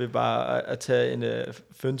sig selv ved bare at tage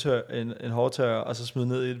en hårtørrer, og så smide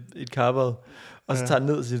ned i et karbad, og så tager han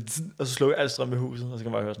ned, og så slukker alt strøm i huset, og så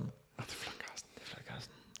kan man bare høre sådan, det er flot, Carsten. Det er flot,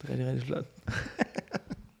 Carsten. Det er rigtig, rigtig flot.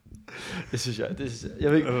 Det synes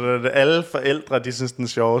jeg ved ikke. Alle forældre, de synes den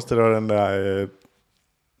sjoveste, det var den der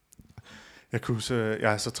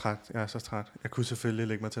jeg er så træt. Jeg kunne selvfølgelig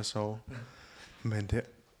lægge mig til at sove. Men det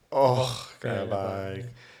kan jeg bare ikke.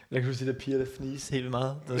 Jeg kan huske de der piger, der fnise helt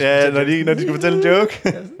meget. Ja, når de skulle fortælle en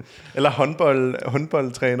joke. Eller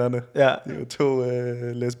håndboldtrænerne. Ja. Det var 2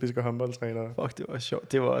 lesbiske håndboldtrænere. Fuck, det var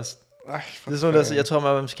sjovt. Det var også... det er sådan, jeg tror,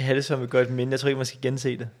 man skal have det som et godt minde. Jeg tror ikke, man skal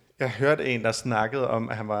gense det. Jeg hørte en, der snakkede om,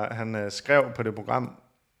 at han skrev på det program.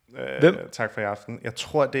 Hvem? Tak for i aften. Jeg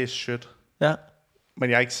tror, det er shit. Ja. Men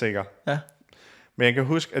jeg er ikke sikker. Ja. Men jeg kan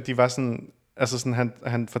huske, at de var sådan... Altså sådan,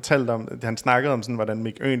 han fortalte om... Han snakkede om sådan, hvordan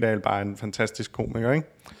Mick Øgendahl bare er en fantastisk komiker, ikke?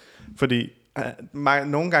 Fordi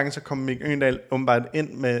nogle gange, så kom Mick Øgendahl åbenbart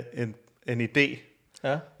ind med en idé.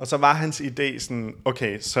 Ja. Og så var hans idé sådan...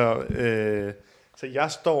 Okay, så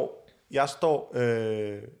jeg står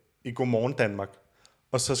i Godmorgen Danmark,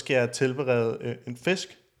 og så skal jeg tilberede en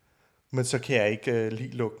fisk, men så kan jeg ikke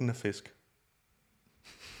lide lugten af fisk.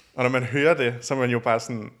 Og når man hører det, så er man jo bare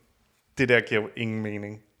sådan, det der giver jo ingen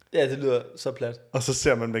mening. Ja, det lyder så plat. Og så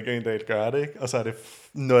ser man Mick Øgendahl gøre det, ikke? Og så er det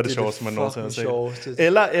noget af det sjoveste, man nogensinde har set.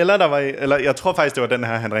 Eller eller jeg tror faktisk, det var den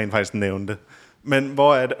her, han rent faktisk nævnte. Men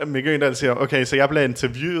hvor at Mick Øgendahl siger, okay, så jeg bliver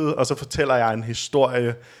interviewet, og så fortæller jeg en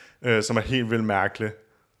historie, som er helt vildt mærkelig.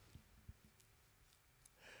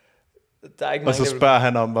 Der er ikke og så spørger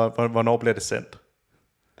han om, hvornår bliver det sendt.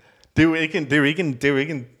 Det er jo ikke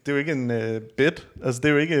en bit. Altså det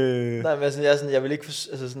er jo ikke Nej, men jeg vil ikke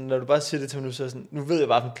når du bare siger det til mig nu, så sådan, nu ved jeg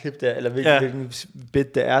bare, hvilken klip det er, eller hvilken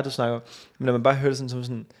bit det er, du snakker om. Men når man bare hører det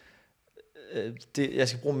sådan jeg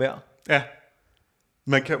skal bruge mere. Ja.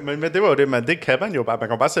 Men det var jo det, det kan man jo bare. Man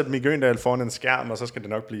kan bare sætte Mick Øgendahl foran en skærm, og så skal det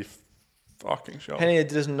nok blive fucking sjovt. Han er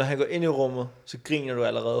det der sådan, når han går ind i rummet, så griner du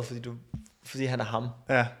allerede, fordi han er ham.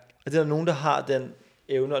 Ja. Og det er nogen, der har den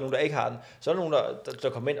evne, og nogen, der ikke har den. Så er der nogen, der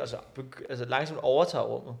kommer ind og så langsomt overtager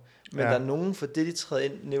rummet. Men der er nogen, for det de træder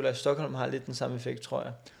ind, Nikolaj Stockholm har lidt den samme effekt, tror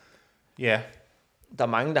jeg. Ja. Der er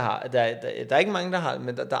mange, der har. Der er ikke mange, der har det,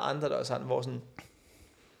 men der er andre, der også har den, hvor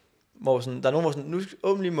der er nogen, hvor sådan, nu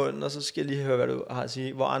åbn lige munden, og så skal jeg lige høre, hvad du har at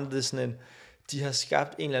sige. Hvor andre, det er sådan de har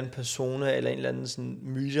skabt en eller anden persona, eller en eller anden sådan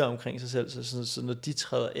myte omkring sig selv, så når de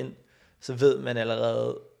træder ind, så ved man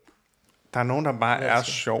allerede... Der er nogen, der bare er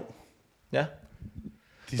sjov. Ja.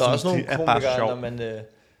 Der er også nogle komikere, når man...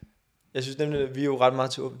 jeg synes nemlig, at vi er jo ret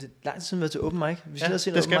meget til åben... Det er lang tid siden, vi har til open mic. Vi skal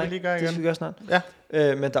se det skal vi lige gøre igen. Det skal vi gøre snart.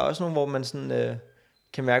 Ja. Men der er også nogle, hvor man sådan,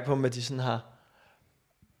 kan mærke på dem, at de sådan har...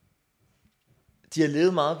 De har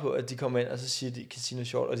levet meget på, at de kommer ind, og så siger de kan sige noget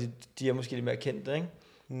sjovt, og de er måske lidt mere kendte, ikke?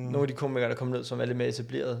 Nogle af de komikere, der kommer ned, som er lidt mere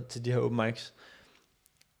etableret til de her open mics.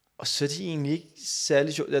 Og så er de egentlig ikke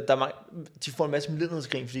særlig sjovt. De får en masse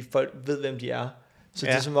medlidenhedsgrin, fordi folk ved, hvem de er. Så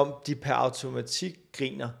det er som om, de per automatik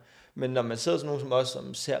griner. Men når man sidder sådan nogen som os,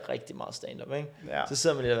 som ser rigtig meget stand-up, ikke? Ja. Så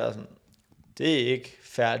sidder man lidt og er sådan, det er ikke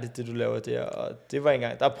færdigt, det du laver der, og det var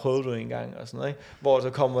engang, der prøvede du engang, og sådan noget, ikke? Hvor så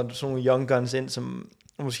kommer sådan nogle young guns ind, som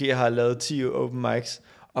måske har lavet 10 open mics,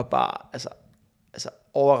 og bare altså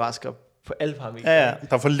overrasker på alle parametre. Ja,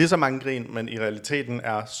 der får lige så mange grin, men i realiteten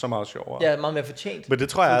er så meget sjovere. Ja, meget mere fortjent. Men det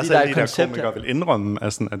tror jeg også, at de der komikere vil indrømme,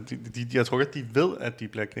 altså, at jeg tror ikke, at de ved, at de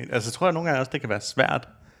bliver grint. Altså, jeg tror, at nogle gange også, det kan være svært,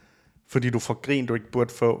 fordi du får grin, du ikke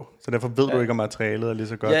burde få, så derfor ved du ikke, om materialet er lige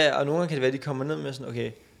så godt. Ja, og nogle gange kan det være, at de kommer ned med sådan,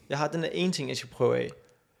 okay, jeg har den her ene ting, jeg skal prøve af,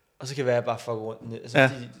 og så kan det være, at jeg bare fucker rundt. Altså,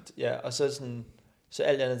 og så er sådan, så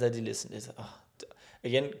alt andet, der er de lidt sådan lidt,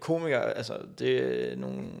 igen, komikere, altså, det er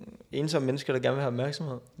nogle ensomme mennesker, der gerne vil have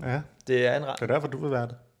opmærksomhed. Ja. Det er en ret. Det er derfor, du vil være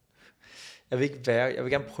det. Jeg vil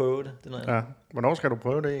gerne prøve det. Det er noget ja. Hvornår skal du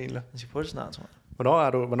prøve det egentlig? Jeg skal prøve det snart, tror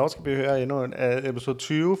jeg. Hvornår skal vi høre endnu en episode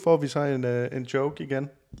 20? Får vi så en joke igen?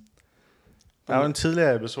 Der er jo en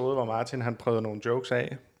tidligere episode, hvor Martin han prøvede nogle jokes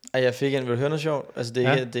af. Og jeg fik vil du høre noget sjovt? Altså det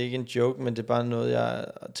er ikke en joke, men det er bare noget, jeg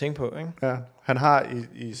tænker på, ikke? Ja, han har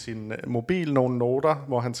i sin mobil nogle noter,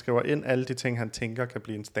 hvor han skriver ind alle de ting, han tænker kan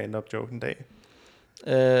blive en stand-up joke en dag.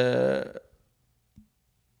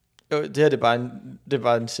 Jo, det her det er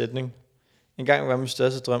bare en sætning. En gang var min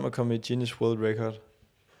største drøm at komme i Guinness World Record.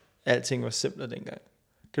 Alting var simplere dengang.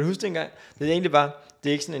 Kan du huske det engang? Det er egentlig bare, det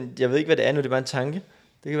er ikke sådan en, jeg ved ikke hvad det er nu, det er bare en tanke.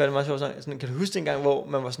 Det kan være det meget sjovt sådan. Kan du huske en gang, hvor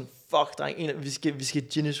man var sådan, fuck dreng, vi skal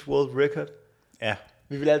Guinness World Record? Ja.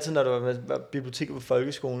 Vi ville altid, når der var biblioteket på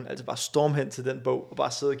folkeskolen, altid bare storme hen til den bog, og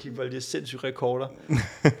bare sidde og kigge på alle de sindssyge rekorder.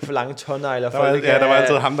 For lange tårnegler. Der var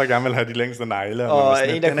altid ham, der gerne ville have de længste negle. Og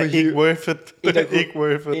en, der kunne ikke worth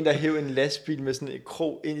it. En, der hæv en lastbil med sådan et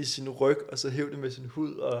krog ind i sin ryg, og så hæv det med sin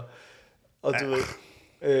hud, og du ved,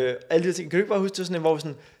 alle de ting. Kan du ikke bare huske det sådan en, hvor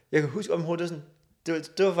sådan, jeg kan huske om hovedet, sådan,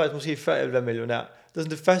 det var faktisk måske før jeg ville være millionær. Det var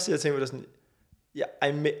sådan det første, jeg tænkte på, det sådan,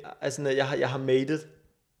 jeg har made it,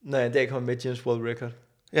 når jeg en dag kommer med Guinness World Record.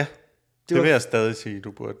 Ja. Det vil jeg stadig sige,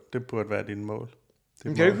 det burde være dine mål.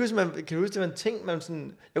 Kan du huske, det var en ting, man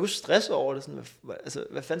sådan, jeg kunne stresse over det, sådan,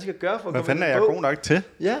 hvad fanden skal jeg gøre for at hvad fanden er jeg god nok til?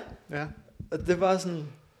 Ja. Og det var sådan,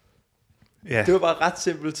 det var bare ret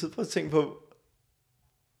simpelt tid på at tænke på.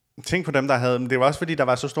 Tænk på dem, der havde, men det var også fordi, der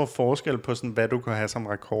var så stor forskel på sådan, hvad du kunne have som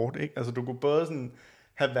rekord, ikke? Altså du kunne både sådan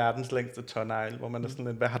have verdens længste tårnegl, hvor man er sådan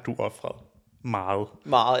lidt, hvad har du offret? Meget,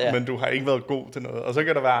 ja. Men du har ikke været god til noget. Og så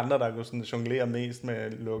kan der være andre, der kunne sådan jonglere mest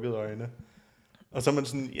med lukkede øjne. Og så er man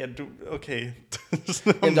sådan, ja, du, okay.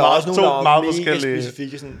 Jamen, der er også nogle, der er meget forskellige.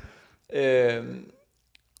 Specifikke, sådan,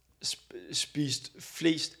 spist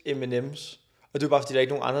flest M&M's. Og det er bare fordi, der er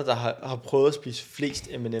ikke nogen andre, der har prøvet at spise flest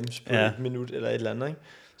M&M's på et minut eller et eller andet, ikke?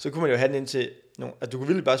 Så kunne man jo have den indtil, at du kunne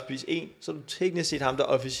virkelig bare spise en, så er du teknisk set ham, der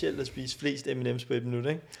officielt har spist flest M&M's på et minut,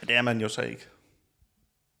 ikke? Det er man jo så ikke.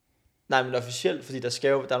 Nej, men officielt, fordi der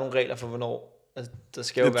er nogle regler for, hvornår. Altså,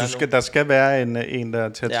 der skal være en der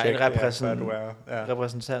til at tjekke, hvad du er. Ja.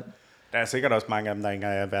 Repræsentant. Der er sikkert også mange af dem, der ikke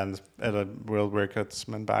er verdens eller world records,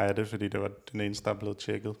 men bare er det, fordi det var den eneste, der er blevet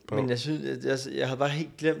tjekket på. Men jeg synes, jeg havde bare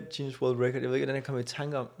helt glemt Guinness World Record. Jeg ved ikke, hvordan jeg kom i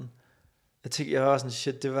tanke om den. Jeg var sådan,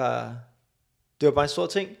 shit, det var bare en stor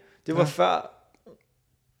ting. Det var før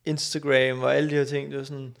Instagram og alle de her ting. Det var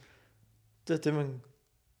sådan, det man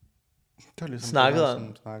ligesom snakkede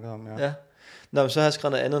om. Ja. Nå, men så har jeg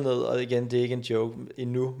skrevet noget andet ned, og igen, det er ikke en joke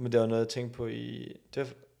endnu, men det var noget, jeg tænkte på i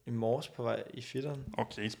morges på vej i fitteren.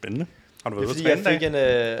 Okay, spændende. Har du været ude at træne i dag?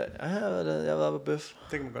 Jeg har været på bøf.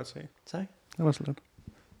 Det kan man godt se. Tak. Det var så lidt.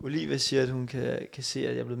 Olivia siger, at hun kan se,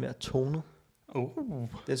 at jeg er blevet mere tonet. Det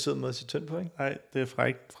er en sød måde at sige tynd på, ikke? Nej, det er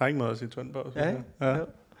fræk måde at sige tynd på. Ja.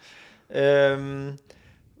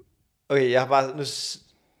 Okay, jeg har bare...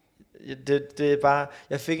 Det er bare...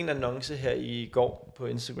 Jeg fik en annonce her i går på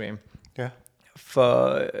Instagram. Ja.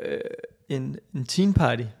 For en teen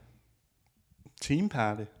party. Teen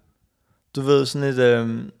party? Du ved sådan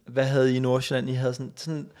et... hvad havde I i Nordsjælland? I havde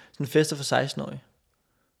sådan fester for 16-årige.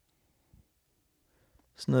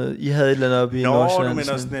 Sådan noget, I havde et eller andet oppe i Nordsjælland. Du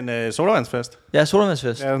mener sådan en Sodavandsfest? Ja,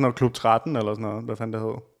 Sodavandsfest. Ja, sådan noget Klub 13 eller sådan noget, hvad fanden det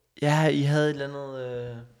hed. Ja, I havde et eller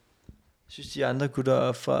andet... synes de andre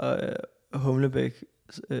gutter fra Humlebæk,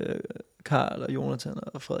 Karl og Jonathan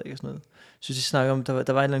og Frederik og sådan noget. Synes de snakker om, der var en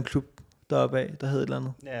eller anden klub, deroppe af, der hed et eller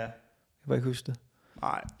andet. Ja. Jeg kan ikke huske det.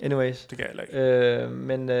 Nej, Anyways. det kan jeg heller ikke.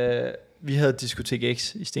 Men vi havde Diskotek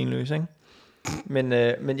X i Stenløse, ikke?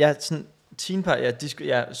 Men jeg sådan teen party,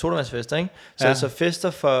 Sodavandsfester, ikke? Så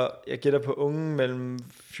fester for, jeg gætter på unge mellem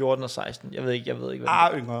 14 og 16. Jeg ved ikke hvad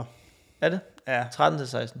yngre. Er det? Ja. 13 til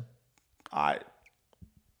 16. Nej.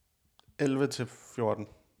 11 til 14.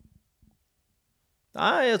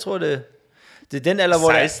 Nej, jeg tror det er den alder,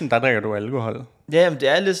 hvor 16, der drikker du alkohol. Ja, men det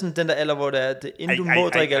er lidt sådan den der alder, hvor det er, det inden du må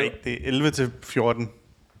drikke alkohol. Det er 11 til 14.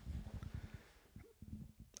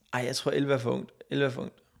 Ej, jeg tror 11 er for ungt. 11 er for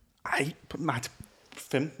ungt. Ej, nej,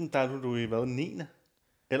 15, der er du i hvad, 9.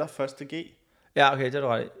 Eller 1. G? Ja, okay, det er du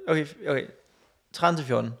ret i. Okay. 13 til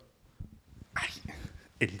 14. Ej,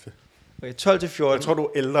 11. Okay, 12 til 14. Jeg tror, du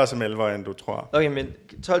er ældre som 11 end du tror. Okay, men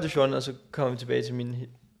 12 til 14, og så kommer vi tilbage til mine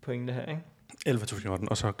pointe her, ikke? 11 til 14,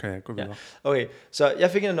 og så kan jeg gå videre. Ja. Okay, så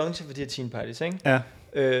jeg fik en annonce for de her teen parties, ikke? Ja.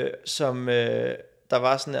 Som der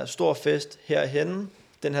var sådan en stor fest herhenne,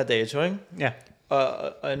 den her dato, ikke? Ja.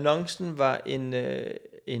 Og annoncen var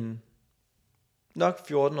en nok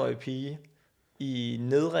 14-årig pige i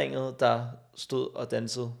nedringet, der stod og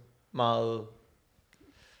dansede meget.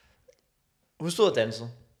 Hun stod og dansede.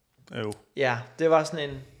 Jo. Ja, det var sådan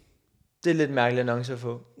en, det er lidt mærkelig annonce at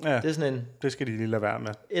få. Ja, det er sådan en, det skal de lige lade være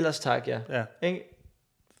med. Ellers tak, ja. Ikke?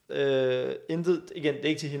 Intet, igen, det er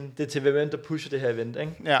ikke til hende, det er til hvem der pusher det her event,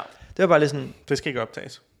 ikke? Ja. Det var bare lidt sådan, det skal ikke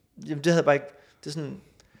optages. Jamen det havde bare ikke, det er sådan,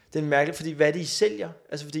 det er mærkeligt, fordi hvad er det I sælger?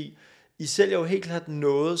 Altså fordi I sælger jo helt klart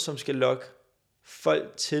noget, som skal lokke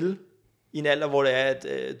folk til i en alder, hvor det er,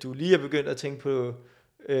 at du lige er begyndt at tænke på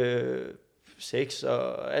sex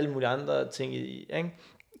og alle mulige andre ting i, ikke?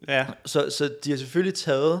 Ja. Så de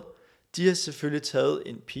har selvfølgelig taget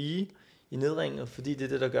en pige i nedringet, fordi det er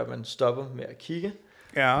det, der gør, at man stopper med at kigge.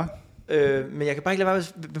 Ja. Men jeg kan bare ikke lade være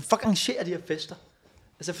med, hvem fuck arrangerer de her fester?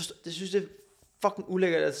 Altså jeg synes, det er fucking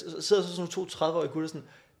ulækkert, at sidder sådan nogle 30-årige gutter sådan,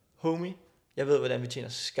 homie, jeg ved, hvordan vi tjener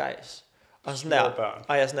skejs. Og sådan der,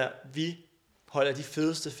 og jeg er sådan der, vi holder de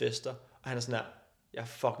fedeste fester. Og han er sådan der, jeg er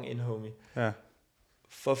fucking in, homie. Ja.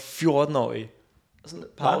 For 14-årige. Og sådan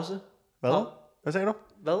pause. Hvad? Hvad sagde du?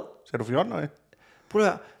 Hvad? Sagde du 14-årige? Prøv at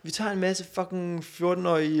høre, vi tager en masse fucking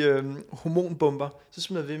 14-årige hormonbomber, så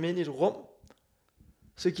smider vi dem ind i et rum,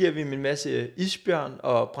 så giver vi dem en masse isbjørn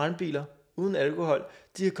og brandbiler uden alkohol.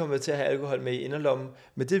 De er kommet til at have alkohol med i inderlommen,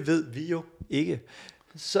 men det ved vi jo ikke.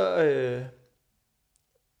 Så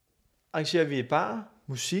arrangerer vi et bar,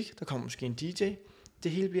 musik, der kommer måske en DJ.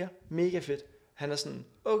 Det hele bliver mega fedt. Han er sådan,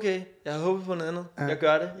 okay, jeg har håbet på noget andet. Ja. Jeg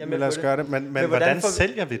gør det. Jeg er med lad os på gøre det. Men hvordan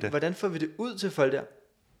sælger vi det? Hvordan får vi det ud til folk der?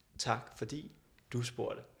 Tak, fordi du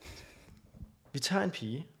spurgte. Vi tager en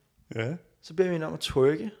pige. Ja. Så beder vi hende om at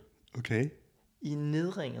twerke. Okay. I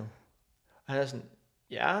nedringet. Og han er sådan,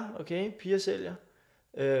 ja, okay, piger sælger.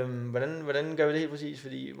 Hvordan gør vi det helt præcis?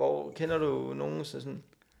 Fordi, hvor kender du nogen sådan...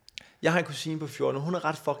 Jeg har en kusine på 14, hun er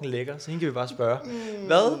ret fucking lækker, så hende kan vi bare spørge.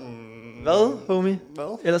 Hvad, homie?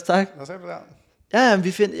 Hvad? Ellers tak. Hvad sagde du der? Ja,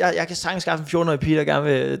 vi finder, jeg kan sagtens skaffe en 14-årig pige, der gerne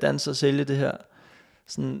vil danse og sælge det her.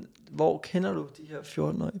 Sådan, hvor kender du de her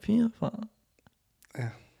 14-årige piger fra? Ja.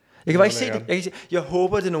 Jeg kan bare ikke se det. Jeg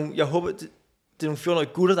håber, det er nogle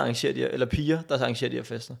 14-årige gutter, der arrangerer de her, eller piger, der arrangerer de her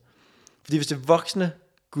fester. Fordi hvis det er voksne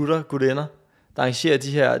guttinder, der arrangerer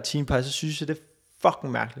de her teen parties, så synes jeg, det er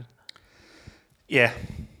fucking mærkeligt. Ja,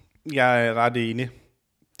 jeg er ret enig.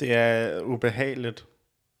 Det er ubehageligt.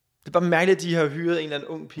 Det er bare mærkeligt, at de har hyret en eller anden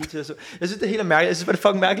ung pige til at så. Jeg synes, det er helt mærkeligt. Jeg synes, det er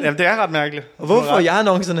fucking mærkeligt. Jamen, det er ret mærkeligt. Og hvorfor får jeg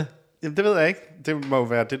annoncerne? Jamen, det ved jeg ikke. Det må jo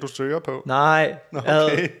være det, du søger på. Nej,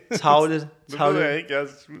 okay. Tavligt. Det ved jeg ikke. Jeg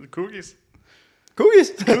cookies.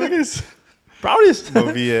 Brownies.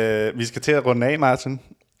 Vi skal til at runde af, Martin.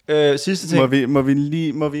 Sidste ting.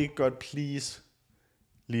 Må vi ikke godt please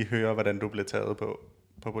lige høre, hvordan du blev taget på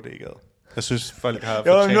bodegaet? Jeg synes, folk har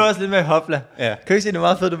fortjent. Jo, nu er også lidt med hopla. Ja. Kan du ikke se, det er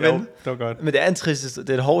meget fedt, du vender? Det var godt. Men det er en trist historie.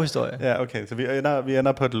 Det er en hård historie. Ja, okay. Så vi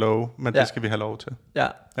ender på et low, men det skal vi have lov til.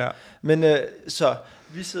 Ja. Men så,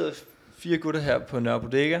 vi sidder 4 gutter her på Nørre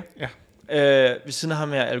Bodega. Ja. Vi siden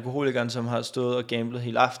ham her alkoholikeren, som har stået og gamblet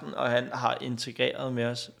hele aften, og han har integreret med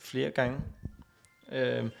os flere gange.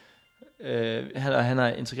 Han har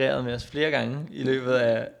integreret med os flere gange i løbet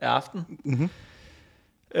af aftenen. Mm-hmm.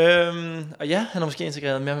 Og ja, han har måske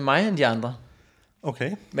integreret mere med mig end de andre.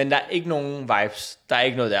 Okay. Men der er ikke nogen vibes. Der er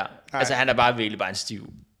ikke noget der. Nej. Altså han er bare virkelig bare en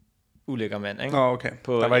stiv, ulækker mand, ikke? Okay.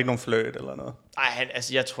 Der var ikke nogen fløjt eller noget? Nej,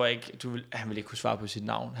 jeg tror ikke, han ville ikke kunne svare på sit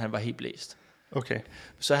navn. Han var helt blæst. Okay.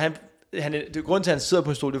 Så det grunden til, at han sidder på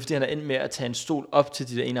en stol, det er, fordi han er endt med at tage en stol op til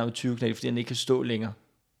de der 21 knæ, fordi han ikke kan stå længere.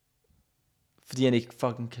 Fordi han ikke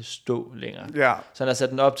fucking kan stå længere. Ja. Så han har sat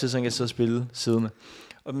den op til, så han kan sidde og spille siddende.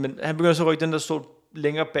 Men han begynder så at rykke den der stol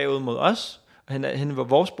længere bagud mod os, og hende var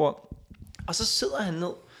vores bord. Og så sidder han ned,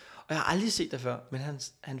 og jeg har aldrig set det før, men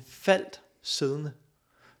han faldt siddende.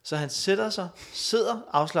 Så han sætter sig, sidder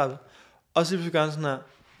afslappet, og så gør han sådan her.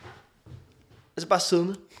 Altså bare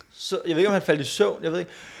siddende. Så, jeg ved ikke, om han faldt i søvn, jeg ved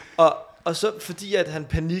ikke. Og så fordi at han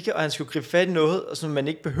panikker, og han skulle gribe fat i noget, og som man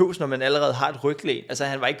ikke behøves, når man allerede har et ryglæn. Altså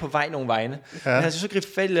han var ikke på vej nogen vegne. Ja. Men han skulle så gribe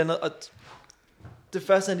fat i noget, og det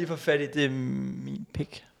første han lige får fat i, det er min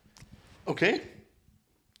pik. Okay.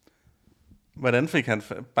 Hvordan fik han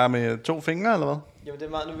bare med 2 fingre, eller hvad? Jamen det er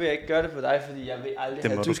meget, nu vil jeg ikke gøre det for dig, fordi jeg vil aldrig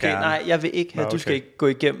det have, du skal, nej, jeg vil ikke have, du skal ikke gå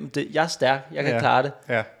igennem det. Jeg er stærk, jeg kan klare det.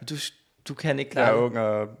 Ja. Du kan ikke klare det. Jeg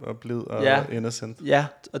er ung og blid og innocent. Ja,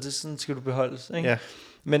 og det sådan skal du beholdes, ikke? Ja.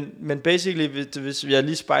 Men basically, hvis jeg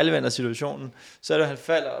lige spejlevender situationen, så er det, at han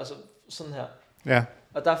falder, og så sådan her. Ja.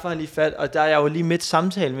 Og der får han lige fat, og der er jeg jo lige midt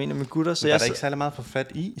samtale med en af mine gutter. Så der er der ikke særlig meget for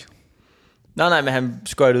fat i. Nej, men han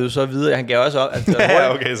skøjtede så videre. Han gav også op. Altså,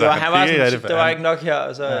 ja, okay, så han var sådan, det var ikke nok her.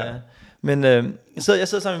 Og så, ja. Men jeg sidder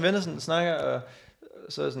sammen med venner og snakker, og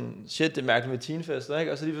så er sådan, shit, det er mærkeligt med teenfester,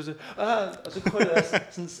 ikke? Og så lige pludselig, og så krøller jeg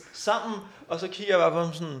sådan sammen, og så kigger jeg bare på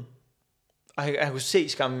ham sådan, og han kunne se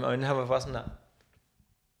skammen i øjnene. Han var bare sådan der.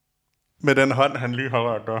 Med den hånd, han lige har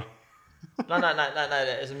rørt der. Nej,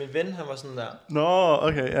 altså min ven, han var sådan der. Nå,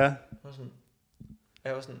 okay, ja.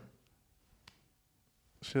 Jeg var sådan.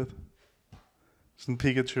 Shit. Sådan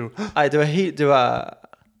Pikachu. Ej, det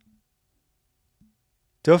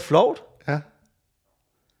var flovt. Ja.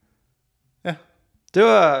 Ja. Det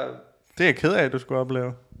er jeg ked af, at du skulle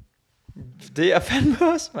opleve. Det er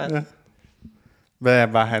fandme også, mand. Ja. Hvad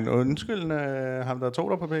var han undskyldende, ham der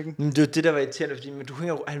tog dig på pikken? Det var det, der var irriterende, fordi men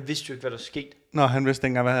han vidste jo ikke, hvad der skete. Nå, han vidste ikke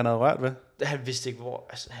engang, hvad han havde rørt ved. Han vidste ikke hvor,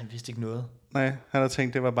 altså han vidste ikke noget. Nej, han havde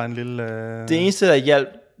tænkt, det var bare en lille... Det eneste, der hjalp,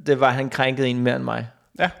 det var, at han krænkede en mere end mig.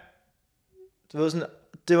 Ja. Det var sådan,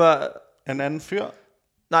 det var... En anden fyr?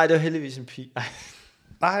 Nej, det var heldigvis en pige.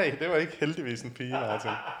 Nej, det var ikke heldigvis en pige,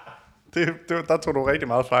 Martin. Der tog du rigtig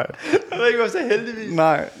meget fejl. Jeg ved ikke, hvorfor det er heldigvis.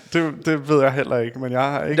 Nej, det ved jeg heller ikke, men jeg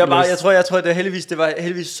har ikke jeg tror, det var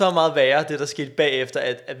heldigvis så meget værre, det der skete bagefter,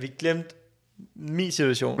 at vi glemte min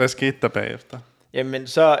situation. Hvad skete der bagefter? Jamen,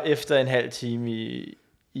 så efter en halv time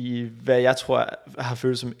i hvad jeg tror, har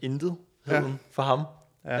følt som intet for ham.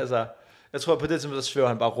 Ja. Altså, jeg tror på det tidspunkt, der svæver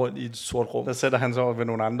han bare rundt i et sort rum. Der sætter han sig over ved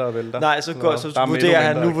nogle andre og vælter. Nej, så vurderer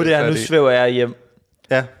han, nu svæver jeg hjem.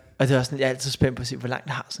 Ja. Og det er også sådan, jeg er altid spændt på at se, hvor langt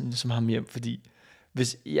har sådan som ham hjem, fordi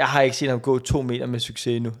hvis jeg har ikke set ham gå 2 meter med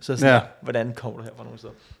succes endnu, så er sådan, hvordan kommer du her fra nogen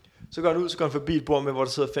steder? Så går han ud, så går han forbi et bord med, hvor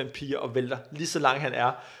der sidder 5 piger og vælter lige så langt han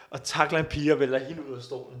er, og takler en pige og vælter hende ud af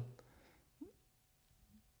stolen.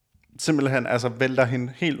 Simpelthen, altså vælter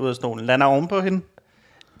hende helt ud af stolen, lander ovenpå hende?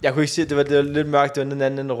 Jeg kunne ikke se, det var lidt mørkt, det var den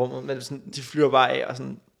anden ende af rummet, men sådan, de flyver bare af og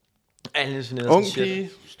sådan. Ung pige,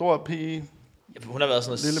 stor pige. Ja, hun har været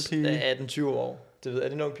sådan 18-20 år. Det ved, er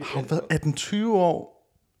det en ung pige? Hun har været 18-20 år?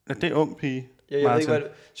 Ja, det er ung pige. Ja, jeg ved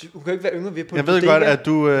ikke, hun kan ikke være yngre. Vi er på jeg ved godt, at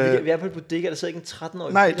du... Vi er på et bodega, der sidder ikke en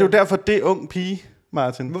 13-årig. Nej, det er jo derfor, det er ung pige,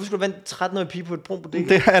 Martin. Hvorfor skulle du være en 13-årig pige på et brun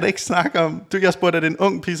bodega? Det har jeg da ikke snakket om. Jeg spurgte, er det en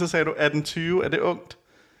ung pige, så sagde du 18-20. Er det ungt?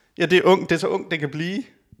 Ja, det er ungt. Det er så ungt, det kan blive.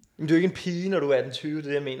 Men du er ikke en pige, når du er 18-20, det er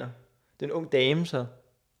det, jeg mener. Det er en ung dame, så.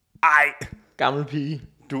 Ej. Gammel pige.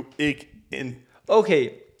 Du er ikke en... Okay.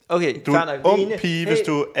 Du er en ung pige, hvis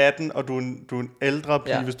du er 18, og du er en ældre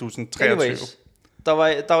pige, hvis du er sådan 23. Anyways,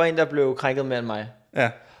 der var en, der blev krænket mere end mig.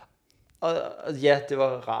 Ja. Og ja, det var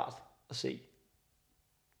rart at se.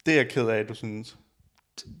 Det er jeg ked af, du synes.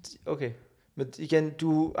 Okay. Men igen,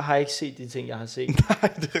 du har ikke set de ting, jeg har set.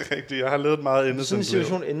 Nej, det er rigtigt. Jeg har levet meget inde. Sådan en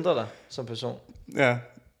situation ændrer dig som person. Ja.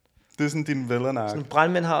 Det er sådan din vællernak. Sådan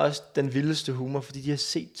brandmænd har også den vildeste humor, fordi de har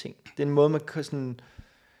set ting. Det er en måde, man kan sådan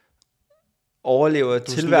overleve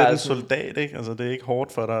tilværelsen. Du er lidt en soldat, ikke? Altså, det er ikke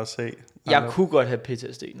hårdt for dig at se. Jeg kunne godt have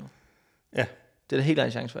PTSD nu. Ja. Det er da helt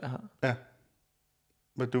anden chance, for jeg har. Ja.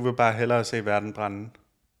 Men du vil bare hellere se verden brænde.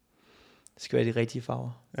 Det skal være de rigtige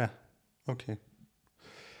farver. Ja, okay.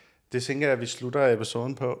 Det tænker jeg, at vi slutter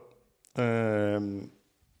episoden på.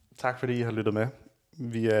 Tak fordi I har lyttet med.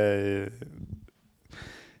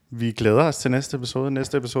 Vi glæder os til næste episode.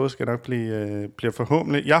 Næste episode skal nok blive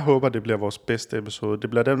forhåbentlig. Jeg håber, det bliver vores bedste episode. Det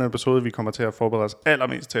bliver den episode, vi kommer til at forberede os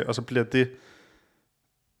allermest til. Og så bliver det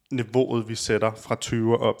niveauet, vi sætter fra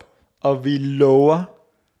 20 op. Og vi lover,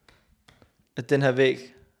 at den her væg...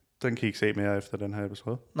 Den kan I ikke se mere efter den her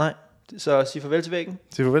episode. Nej, så sig farvel til væggen.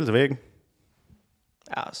 Sig farvel til væggen.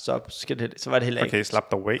 Ja, så var det heller ikke. Okay,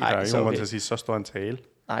 slap dig away. Der er ikke nogen til at sige, så står en tale.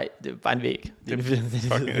 Nej, det er bare en væg. Det er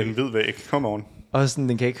fucking en hvid væg. Come on. Og sådan,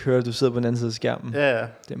 den kan ikke høre, at du sidder på den anden side af skærmen. Ja.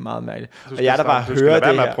 Det er meget mærkeligt. Og jeg der bare hører det her. Du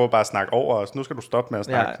skal med at prøve bare at snakke over os. Nu skal du stoppe med at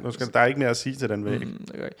snakke. Ja. Der er ikke mere at sige til den væg.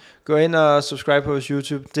 Okay. Gå ind og subscribe på vores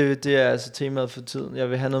YouTube. Det er altså temaet for tiden. Jeg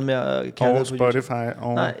vil have noget mere kærlighed på Spotify.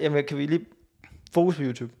 YouTube. Nej, jamen, kan vi lige fokus på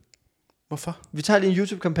YouTube? Hvorfor? Vi tager lige en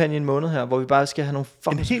YouTube-kampagne i en måned her, hvor vi bare skal have nogle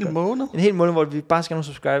En hel måned? En hel måned, hvor vi bare skal have nogle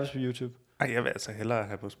subscribers på YouTube. Ej, jeg vil altså hellere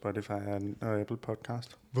have på Spotify og Apple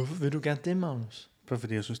Podcast. Hvorfor vil du gerne det, Magnus? Bare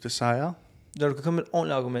fordi jeg synes, det er sejere. Når du kan komme med et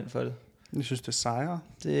ordentligt argument for det. Jeg synes, det er sejere.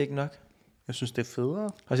 Det er ikke nok. Jeg synes, det er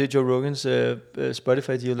federe. Har du set Joe Rogans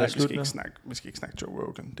Spotify-deal? Nej, vi skal ikke snakke Joe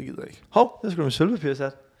Rogan. Det gider jeg ikke. Hov, det skulle du med sølvpapir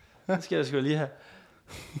sat. Det skal jeg sgu lige have.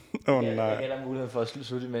 Nej. Jeg har mulighed for at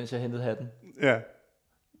slutte, mens jeg hentede hatten. Ja.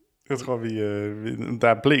 Jeg tror, der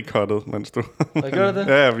er blækkottet, mens du... Hvad gør det?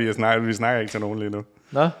 Ja, vi snakker ikke til nogen lige nu.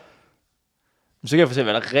 Nå. Så kan jeg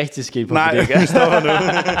fortælle, hvad der rigtig skete på det. Nej, vi stopper nu.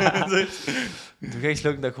 Du kan ikke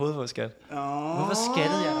slukke den der kode for, skat. Hvorfor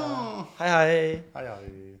skattede jeg dig? Hej hej. Hej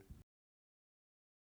hej.